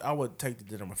pod, dope. I would take the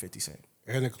dinner with 50 Cent.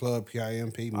 In the club,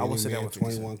 PIMP, I would sit down Man, with 50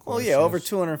 Cent. 21 Well, Questions. yeah, over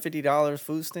 $250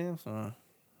 food stamps.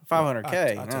 $500K.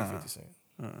 I take nah. 50 Cent.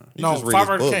 You No, just read his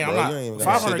 500K, book, I'm bro. not- You ain't even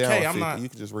gotta sit 500K, down with I'm 50. not- You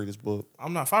can just read his book.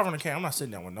 I'm not 500K. I'm not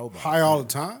sitting down with nobody. High all the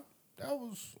time. That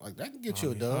was like that can get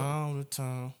you a dub. All the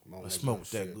time. on, I that smoke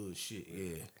good that shit. good shit.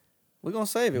 Yeah. We're going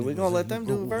to save it. We're going to let them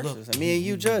do verses. And me and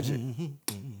you judge it.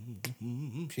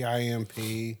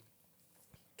 PIMP,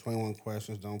 21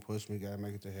 Questions, Don't Push Me, Gotta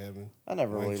Make It to Heaven. I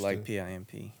never really Gangsta. liked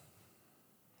PIMP.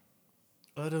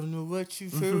 I don't know what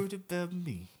you've heard about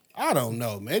me. I don't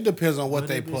know, man. It depends on what But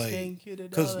they it was play. can't get it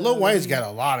Because all Lil out Wayne's of got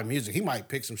a lot of music. He might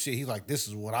pick some shit. He's like, this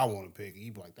is what I want to pick.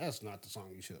 He'd be like, that's not the song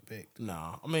you should have picked.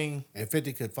 Nah, I mean, And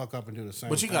 50 could fuck up and do the same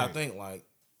but you thing. gotta think like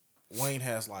Wayne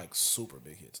has like super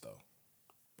big hits though,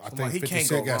 I like, think he 50 can't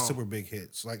Cent go got wrong. super big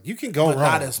hits. Like, you can go but wrong.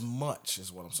 not as much is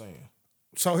what I'm saying.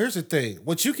 So here's the thing.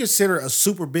 What you consider a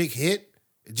super big hit,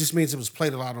 it just means it was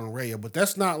played a lot on the radio. But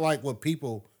that's not like what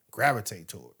people gravitate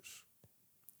towards.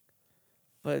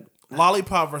 But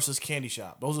Lollipop versus Candy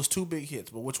Shop. Those was two big hits,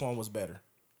 but which one was better?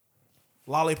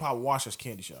 Lollipop washes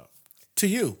Candy Shop. To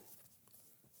you.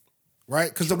 Right?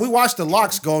 Because we watched the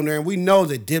Locks go in there and we know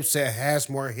that Dipset has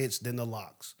more hits than the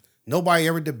Locks. Nobody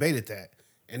ever debated that.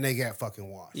 And they got fucking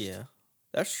washed. yeah,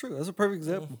 that's true. That's a perfect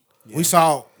example. We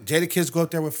saw Jadakiss go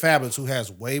up there with Fabulous, who has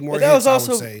way more But that hits, was I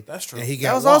also- would say. That's true. And he That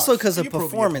got was also washed. because of You proving your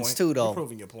performance point. too, You though.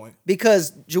 proving your point.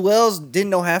 Because Joel's didn't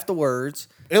know half the words.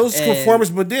 It was and- performance,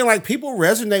 but then like people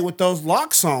resonate with those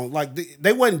Lock songs. Like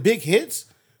they wasn't big hits,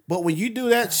 but when you do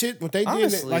that shit, what they did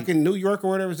Honestly. like in New York or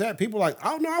whatever it's at, people like,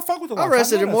 oh no, I fuck with the I Locks.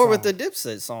 rested know it that more with the song.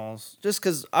 Dipset songs, just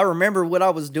because I remember what I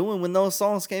was doing when those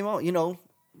songs came out. You know,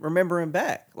 remembering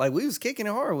back, like we was kicking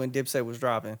it hard when Dipset was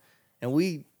dropping, and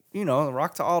we, you know,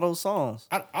 rocked to all those songs.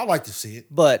 I like to see it.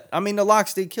 But I mean, the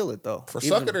Locks did kill it though. For Even-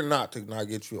 Suck It or Not to not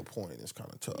get you a point is kind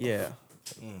of tough. yeah.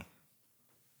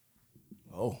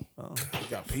 Oh, you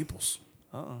got peoples.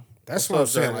 That's What's what I'm up,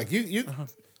 saying. Johnny? Like you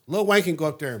Lil Wayne can go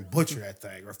up there and butcher that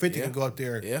thing, or 50 can go up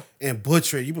there Yeah. and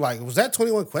butcher it. You be like, was that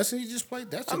 21 Questions you just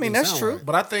played? That's I mean, that's true.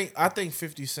 But I think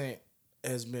 50 Cent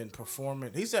has been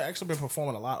performing. He's actually been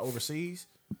performing a lot overseas,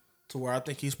 to where I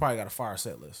think he's probably got a fire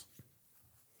set list.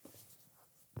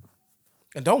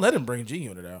 And don't let him bring G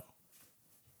Unit out.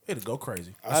 It'll go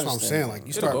crazy. That's what I'm understand. saying. Like you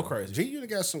It'll start go crazy. G Unit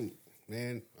got some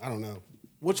man. I don't know.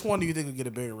 Which one do you think will get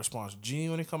a bigger response? G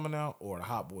Unit coming out, or the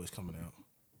Hot Boys coming out,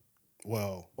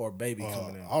 Well, or Baby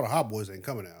coming out? all the Hot Boys ain't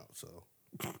coming out. So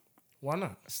Why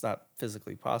not? It's not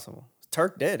physically possible.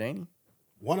 Turk dead, ain't he?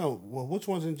 Which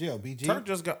one's in jail? BG. Turk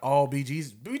just got all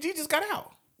BGs. BG just got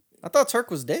out. I thought Turk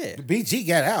was dead. BG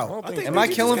got out. I think Am I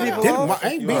BG killing just got people out. off?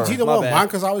 Ain't BG the My one bad.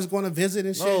 Monica's always going to visit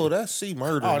and shit? No, that's C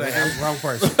Murder. Oh, man. that's wrong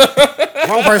person.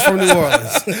 Wrong person from New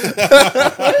Orleans.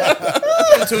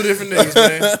 Two different niggas,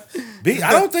 man.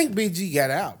 I don't think BG got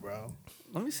out, bro.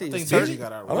 Let me see. I think his BG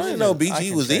got out. I didn't Right? know I BG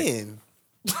can was check. in.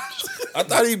 I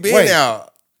thought he'd been Wait.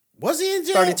 out. Was he in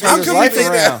jail? Started I turning his could, life be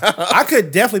around. I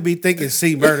could definitely be thinking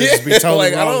C Murder. Just be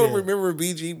totally Like, I wrong don't here. remember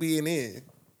BG being in.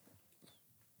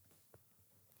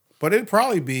 But it'd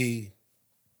probably be.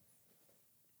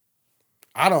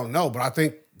 I don't know, but I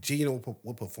think Gino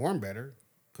would perform better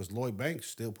because Lloyd Banks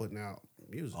still putting out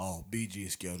music. Oh, BG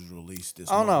is scheduled to release this.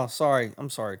 Oh month. no, sorry. I'm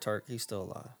sorry, Turk. He's still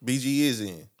alive. BG is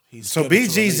in. He's So scheduled to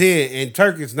BG's release- in and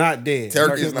Turk is not dead.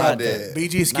 Turk is is not not dead.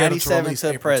 BG is scheduled to 97 release to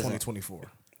April present. 2024.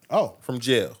 Oh, From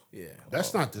jail. Yeah,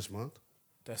 that's not this month.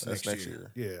 that's That's next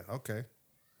year. Yeah, okay.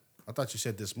 I thought you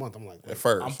said this month. I'm like, At wait.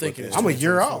 first. I'm thinking. but it's I'm a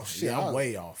year 2024. off. Shit, Yeah, I- I'm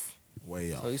way off.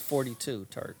 Way off. So he's 42,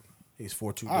 Turk. He's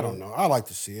 4-2. I don't know. I like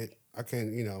to see it. I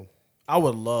can't, I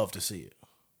would love to see it.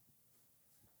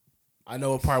 I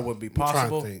know it probably wouldn't be trying to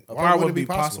possible. think. It Why probably wouldn't wouldn't it be be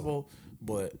possible? possible,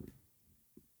 but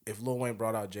if Lil Wayne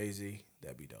brought out Jay-Z,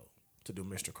 that'd be dope to do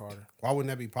Mr. Carter. Why wouldn't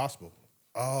that be possible?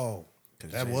 Oh,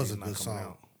 'Cause that Jay-Z's was a not good coming song.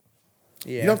 out.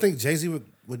 Yeah. You don't think Jay-Z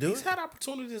would do He's it? had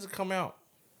opportunities to come out.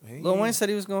 Lil Wayne said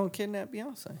he was going to kidnap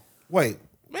Beyonce. Wait,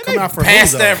 Man, come they out for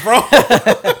past who, though? that, bro.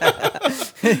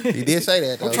 He did say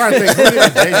that, though. I'm trying to think. Who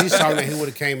did Jay-Z song that he would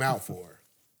have came out for?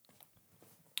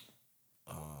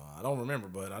 I don't remember,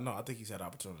 but I know. I think he's had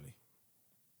opportunity.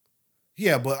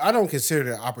 Yeah, but I don't consider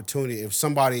it an opportunity if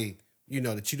somebody,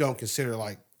 that you don't consider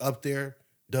like up there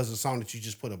does a song that you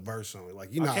just put a verse on. Like,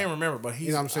 I can't remember, but he's.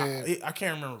 You know what I'm saying? I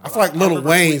can't remember. I but feel like Lil remember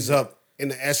Wayne's tweeting up in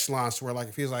the echelons where like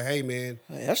if he's like, hey man,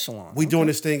 Echelon. we doing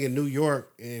this thing in New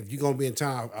York, and if you're gonna be in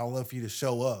town, I'd love for you to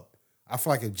show up. I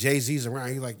feel like if Jay-Z's around,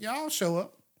 he's like, yeah, I'll show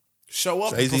up. show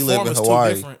up. Jay-Z and live perform in is Hawaii.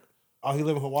 Too different. Oh, he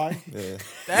live in Hawaii? Yeah.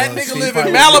 That Well, nigga see, live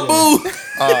probably in Malibu.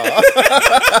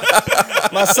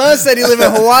 My son said he live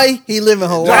in Hawaii. He live in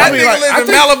Hawaii. That I mean, nigga like, live I in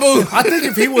think- Malibu. I think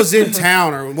if he was in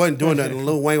town or wasn't doing nothing, and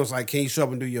Lil Wayne was like, can you show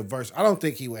up and do your verse? I don't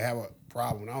think he would have a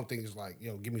problem. I don't think it's like,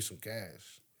 give me some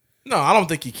cash. No, I don't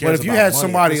think he cares. But if you about had money at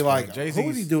somebody this like, point. who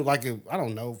would he Jay-Z's, do? Like, I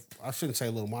don't know. I shouldn't say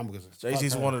Lil Mama because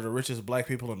Jay-Z's one of the richest black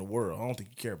people in the world. I don't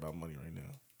think he care about money right now.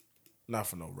 Not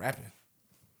for no rapping.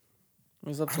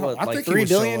 He's up to I what, think like he 3 would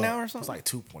show billion up. now or It's something? like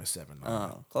 2.7.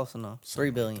 Oh, close enough. 3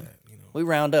 like billion. that, We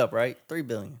round up, right? 3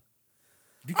 billion.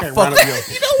 You can't round up your.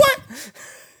 You know what?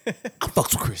 I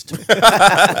fucks with Chris too.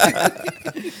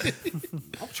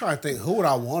 I'm trying to think, who would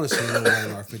I want to see Lil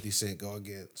Wayne or 50 Cent go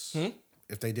against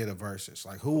if they did a versus?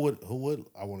 Like, who would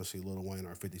I want to see Lil Wayne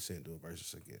or 50 Cent do a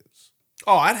versus against?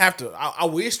 Oh, I'd have to. I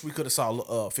wish we could have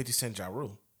saw 50 Cent Ja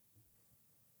Rule.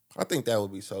 I think that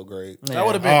would be so great. That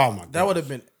would have been. Oh, my that would have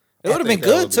been. It would have been think that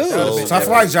good, would be too. so- So I feel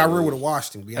like Ja Rule would have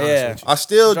watched him, to be honest Yeah. with you. I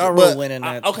still, Ja Rule but winning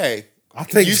that. okay. I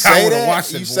think You Ja say would've that,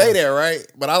 watched you it, say boy. that, right?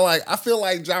 But I feel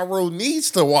like Ja Rule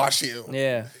needs to watch him.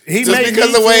 Yeah. He Just may because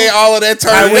need of the way to. all of that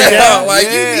turned went out. down. Like,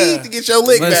 Yeah. you need to get your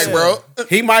lick Listen. back, bro.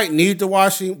 He might need to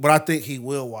watch him, but I think he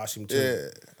will watch him too.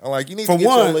 Yeah. I'm like, you need For to get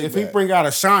your one, lick if back. he bring out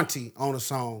Ashanti on a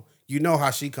song, you know how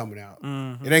she coming out.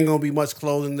 It ain't gonna be much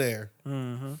closing there.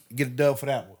 You get a dub for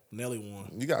that one. Nelly won.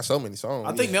 You got so many songs.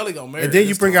 I think Nelly gonna marry. And then you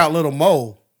this bring time. out Little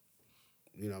Mo.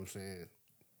 You know what I'm saying?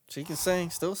 She can sing,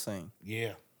 still sing.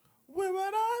 Yeah. Where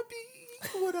would I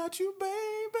be without you,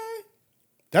 baby?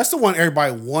 That's the one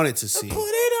everybody wanted to see. Put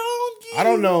it on you. I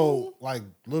don't know, like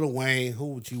Lil Wayne,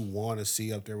 who would you want to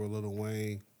see up there with Lil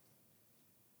Wayne?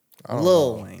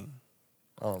 Lil Wayne.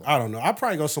 I don't know. I'd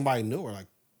probably go somebody newer, like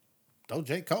throw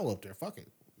J. Cole up there. Fuck it.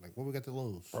 Like, what we got to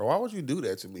lose? Bro, why would you do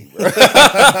that to me, bro?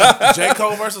 J.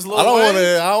 Cole versus Lil I don't Wayne. want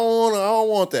to. I don't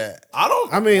want that. I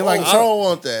don't. I mean, like, I don't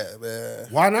want that, man.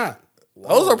 why not?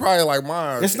 Those are probably like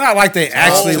mine. It's not like they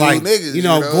actually old like niggas, you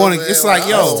know you know going. what I'm It's saying? like, Like,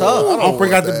 yo, That's tough. I'm gonna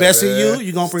bring out the that, best in man. you.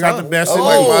 You gonna bring out the best Those in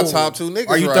like me. my top two niggas.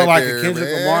 Or you right throw like there, a Kendrick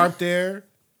man. Lamar up there.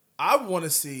 I want to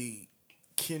see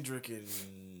Kendrick and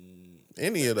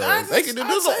Any of I those. They can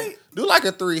I'd say- do like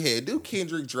a 3-head. Do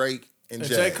Kendrick, Drake, and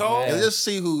Jay. J. Cole? And just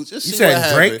see who. Just You see said what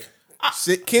happens.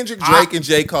 Drake? Kendrick, Drake, and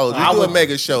J. Cole. Just I do a would-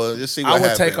 mega show and just see what I would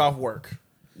happens. take off work.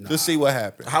 Just see what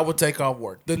happens. I would take off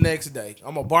work the next day.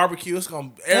 I'm a barbecue. It's gonna.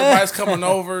 Everybody's coming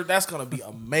over. That's gonna be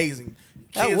amazing.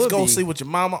 That Kids would go be. see with your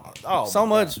mama. Oh, So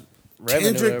my much God.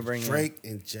 revenue they're Kendrick, bringing. Drake,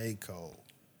 and J. Cole.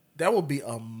 That would be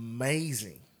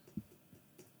amazing.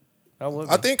 That would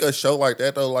be. I think a show like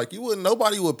that though, like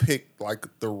nobody would pick like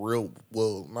the real.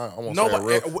 Well, not I won't say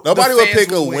real. Nobody would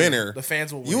pick a winner. The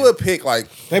fans will win. You would pick like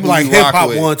They be who like you hip rock hop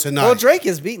with. won tonight. Well, Drake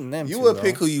is beating them. You too, would though.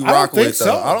 pick who you I don't rock think with. so.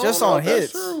 Though. I don't Just know on if that's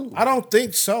hits. true. I don't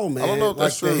think so, man. I don't know if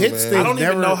that's like, true, the hits man. thing I don't even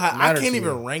never know how. I mattered can't to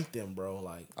even me. rank them, bro.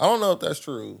 Like I don't know if that's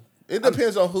true. It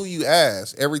depends on who you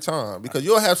ask every time because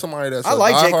you'll have somebody that's I a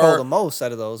like J. Cole the diehard. most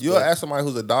out of those. You'll but ask somebody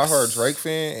who's a diehard Drake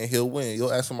fan and he'll win.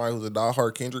 You'll ask somebody who's a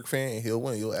diehard Kendrick fan and he'll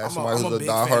win. You'll ask I'm somebody a who's a big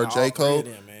fan of diehard all J. Cole.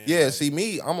 three of them, man. Yeah, Like- see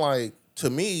me, I'm like to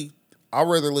me, I'd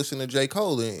rather listen to J.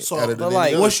 Cole than So, out of but any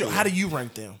like, other what's your? shit. How do you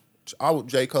rank them? I would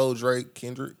J. Cole, Drake,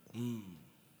 Kendrick.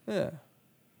 yeah.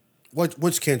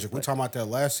 Which Kendrick? We talking about that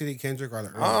last CD Kendrick or the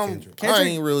early Kendrick? I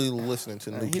ain't really listening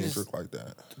to new he Kendrick just- like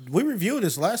that. We reviewed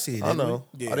this last CD. I Didn't know.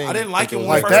 Yeah, I didn't like think it when was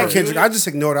I Like first that reviewed Kendrick, it. I just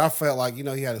ignored it. I felt like he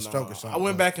had a stroke or something. I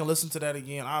went back and listened to that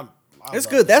again. It's love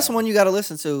good. That's that the one you got to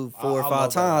listen to 4 or I 5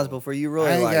 love that times one. before you I really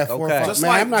ain't like. got 4 or 5. Okay. Just Man,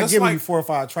 like- I'm not just giving like- you 4 or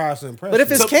 5 tries to impress. But if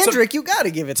it's To- Kendrick, you got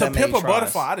to give it To that many Pimp a tries.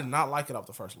 Butterfly, I did not like it off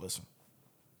the first listen,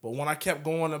 but when I kept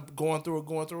going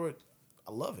through it,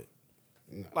 I love it.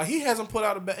 Like he hasn't put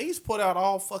out he's put out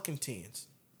all fucking 10s.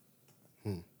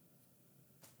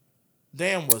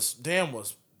 Damn was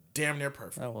damn near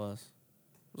perfect. That was.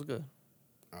 It was good.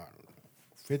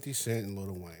 50 Cent and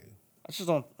Lil Wayne. I just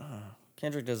don't.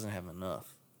 Kendrick doesn't have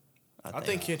enough. I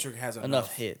think Kendrick has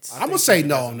enough hits. I'm gonna say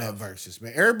no on that versus,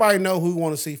 man. Everybody know who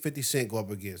want to see 50 Cent go up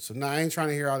against. So now I ain't trying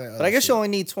to hear all that. But I guess you only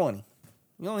need 20.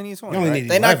 You only need 20. You only right? need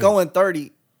They're not 11. going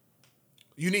 30.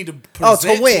 You need to Oh,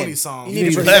 present to win. 20 songs. You need to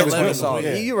need present 11 11 songs. songs.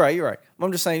 Yeah. You're right. But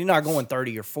I'm just saying you're not going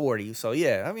 30 or 40. So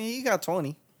yeah, I mean he got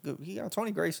 20. He got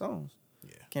 20 great songs.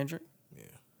 Yeah. Kendrick.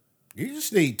 You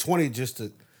just need 20 just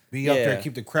to be up there Yeah. and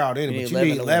keep the crowd in it. You But need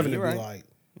you need 11 to you're be right. like,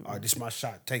 all right, this is my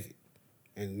shot. Take it.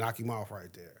 And knock him off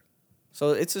right there.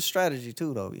 So it's a strategy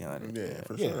too, though, behind it. Yeah,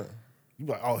 for Yeah. sure. You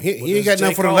like, oh, he But ain't does got J.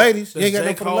 nothing for the Cole- ladies. He Does ain't got J.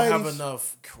 nothing for the Cole ladies. have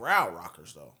enough crowd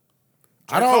rockers though?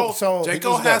 I don't. Cole- So J. He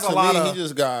Cole just has got, a lot to me, of. he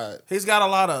just got He's got a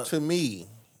lot of. to me,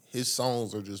 his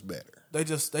songs are just better. They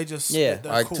just. Yeah.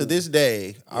 they're Like cool. to this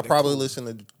day, I they're probably cool. listen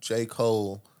to J.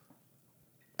 Cole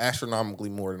astronomically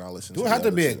more than I listen do to it have the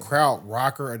to be other a two. crowd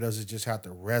rocker or does it just have to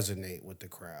resonate with the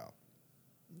crowd?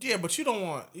 Yeah, but you don't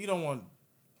want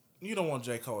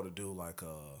J. Cole to do like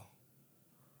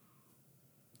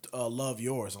Love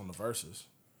Yours on the verses.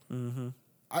 I'm You know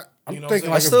what I'm thinking saying?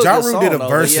 like It's if still a Ja good Rule song, did a though, verse,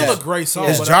 but It's yeah. still a great song.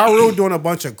 is but Ja Rule doing a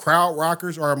bunch of crowd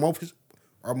rockers or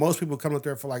most people coming up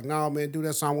there for like, nah, man, do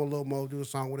that song with Lil Mo, do a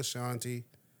song with Ashanti.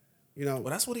 You know,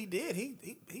 Well, that's what he did. He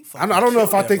I don't know if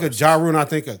I killed think that of verse. Ja Rule and I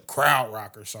think of crowd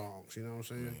rocker songs. You know what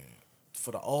I'm saying?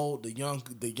 For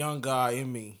the young guy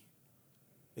in me,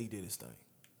 he did his thing.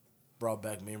 Brought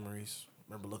back memories.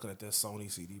 Remember looking at that Sony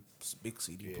CD, big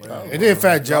CD player. And then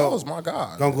Fat That Joe was my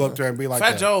guy. gonna go up there and be like,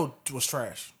 Fat that. Joe was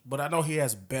trash, but I know he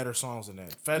has better songs than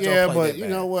that. Fat Yeah, Joe played but that you bad.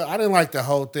 know what? I didn't like the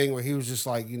whole thing where he was just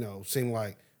like, seemed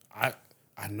like I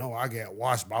know I got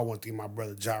watched, but I want to give my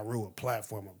brother Ja Rule a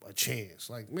platform, a chance.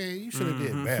 Like, man, you should have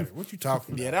did better. What you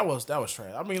talking about? Yeah, that was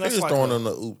trash. I mean, He's that's just like throwing on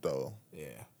the oop though. yeah.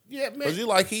 Yeah, man. Cause you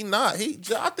like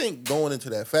I think going into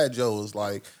that Fat Joe is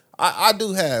like I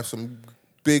do have some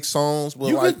big songs, but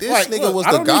You like could, this like, nigga look, was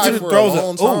I the don't guy need you to for a throw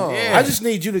long time. Yeah. I just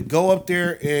need you to go up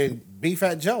there and be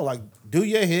Fat Joe. Like, do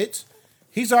your hits.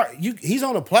 He's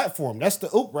on a platform. That's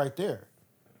the oop right there.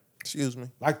 Excuse me.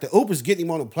 Like the oop is getting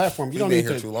him on the platform. You We don't been need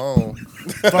here to too long.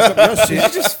 fuck up your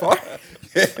shit. Just far.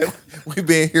 We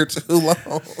been here too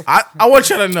long. I want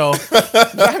you to know.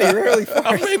 Johnny rarely far.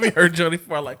 I maybe heard Jody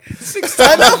for like 6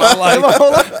 I times know. in my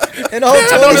life. In the whole I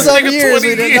know 20 this some nigga years, 20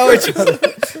 we didn't know each other.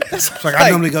 It's like I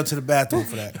normally go to the bathroom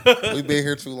for that. We been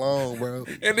here too long, bro.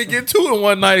 And to get 2 in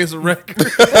one night is a record.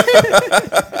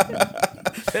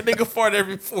 That nigga fart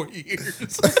every 4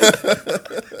 years.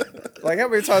 Like, how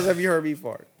many times have you heard me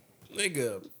fart?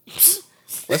 Nigga.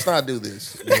 Let's not do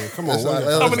this. Come on, Let's not, what-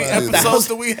 How let's many not do this. episodes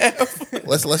do we have?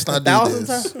 Let's not do 1,000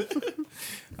 this. times?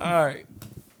 All right.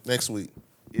 Next week.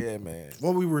 Yeah, man.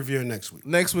 what we reviewing next week?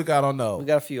 Next week, I don't know. We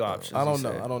got a few options. I don't he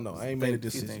know. said. I don't know. I ain't made a Few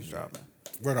decision. things yet. dropping.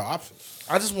 What are the options?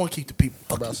 I just want to keep the people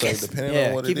I'm about to say, depending Yeah,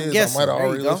 on what keep it them is, guessing. I might have There you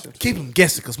already go. listened. keep them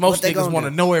guessing because most What they niggas gonna want to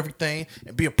do? know everything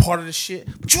and be a part of the shit,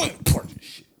 but you ain't a part of this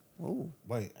shit.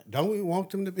 Wait, don't we want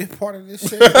them to be a part of this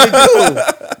shit? Nah, I'm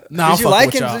Did you fucking like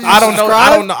with him? y'all. Did you I don't know.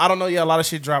 subscribe? I don't know. Yeah, a lot of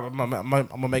shit drop. I'm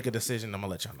gonna make a decision. I'm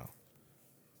gonna let y'all know.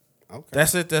 Okay.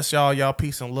 That's it. That's y'all. Y'all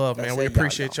peace and love, That's man. We it, y'all,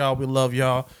 appreciate y'all. We love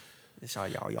y'all. It's y'all.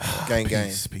 Gang, gang.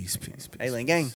 Peace, peace, peace, peace. Alien gang.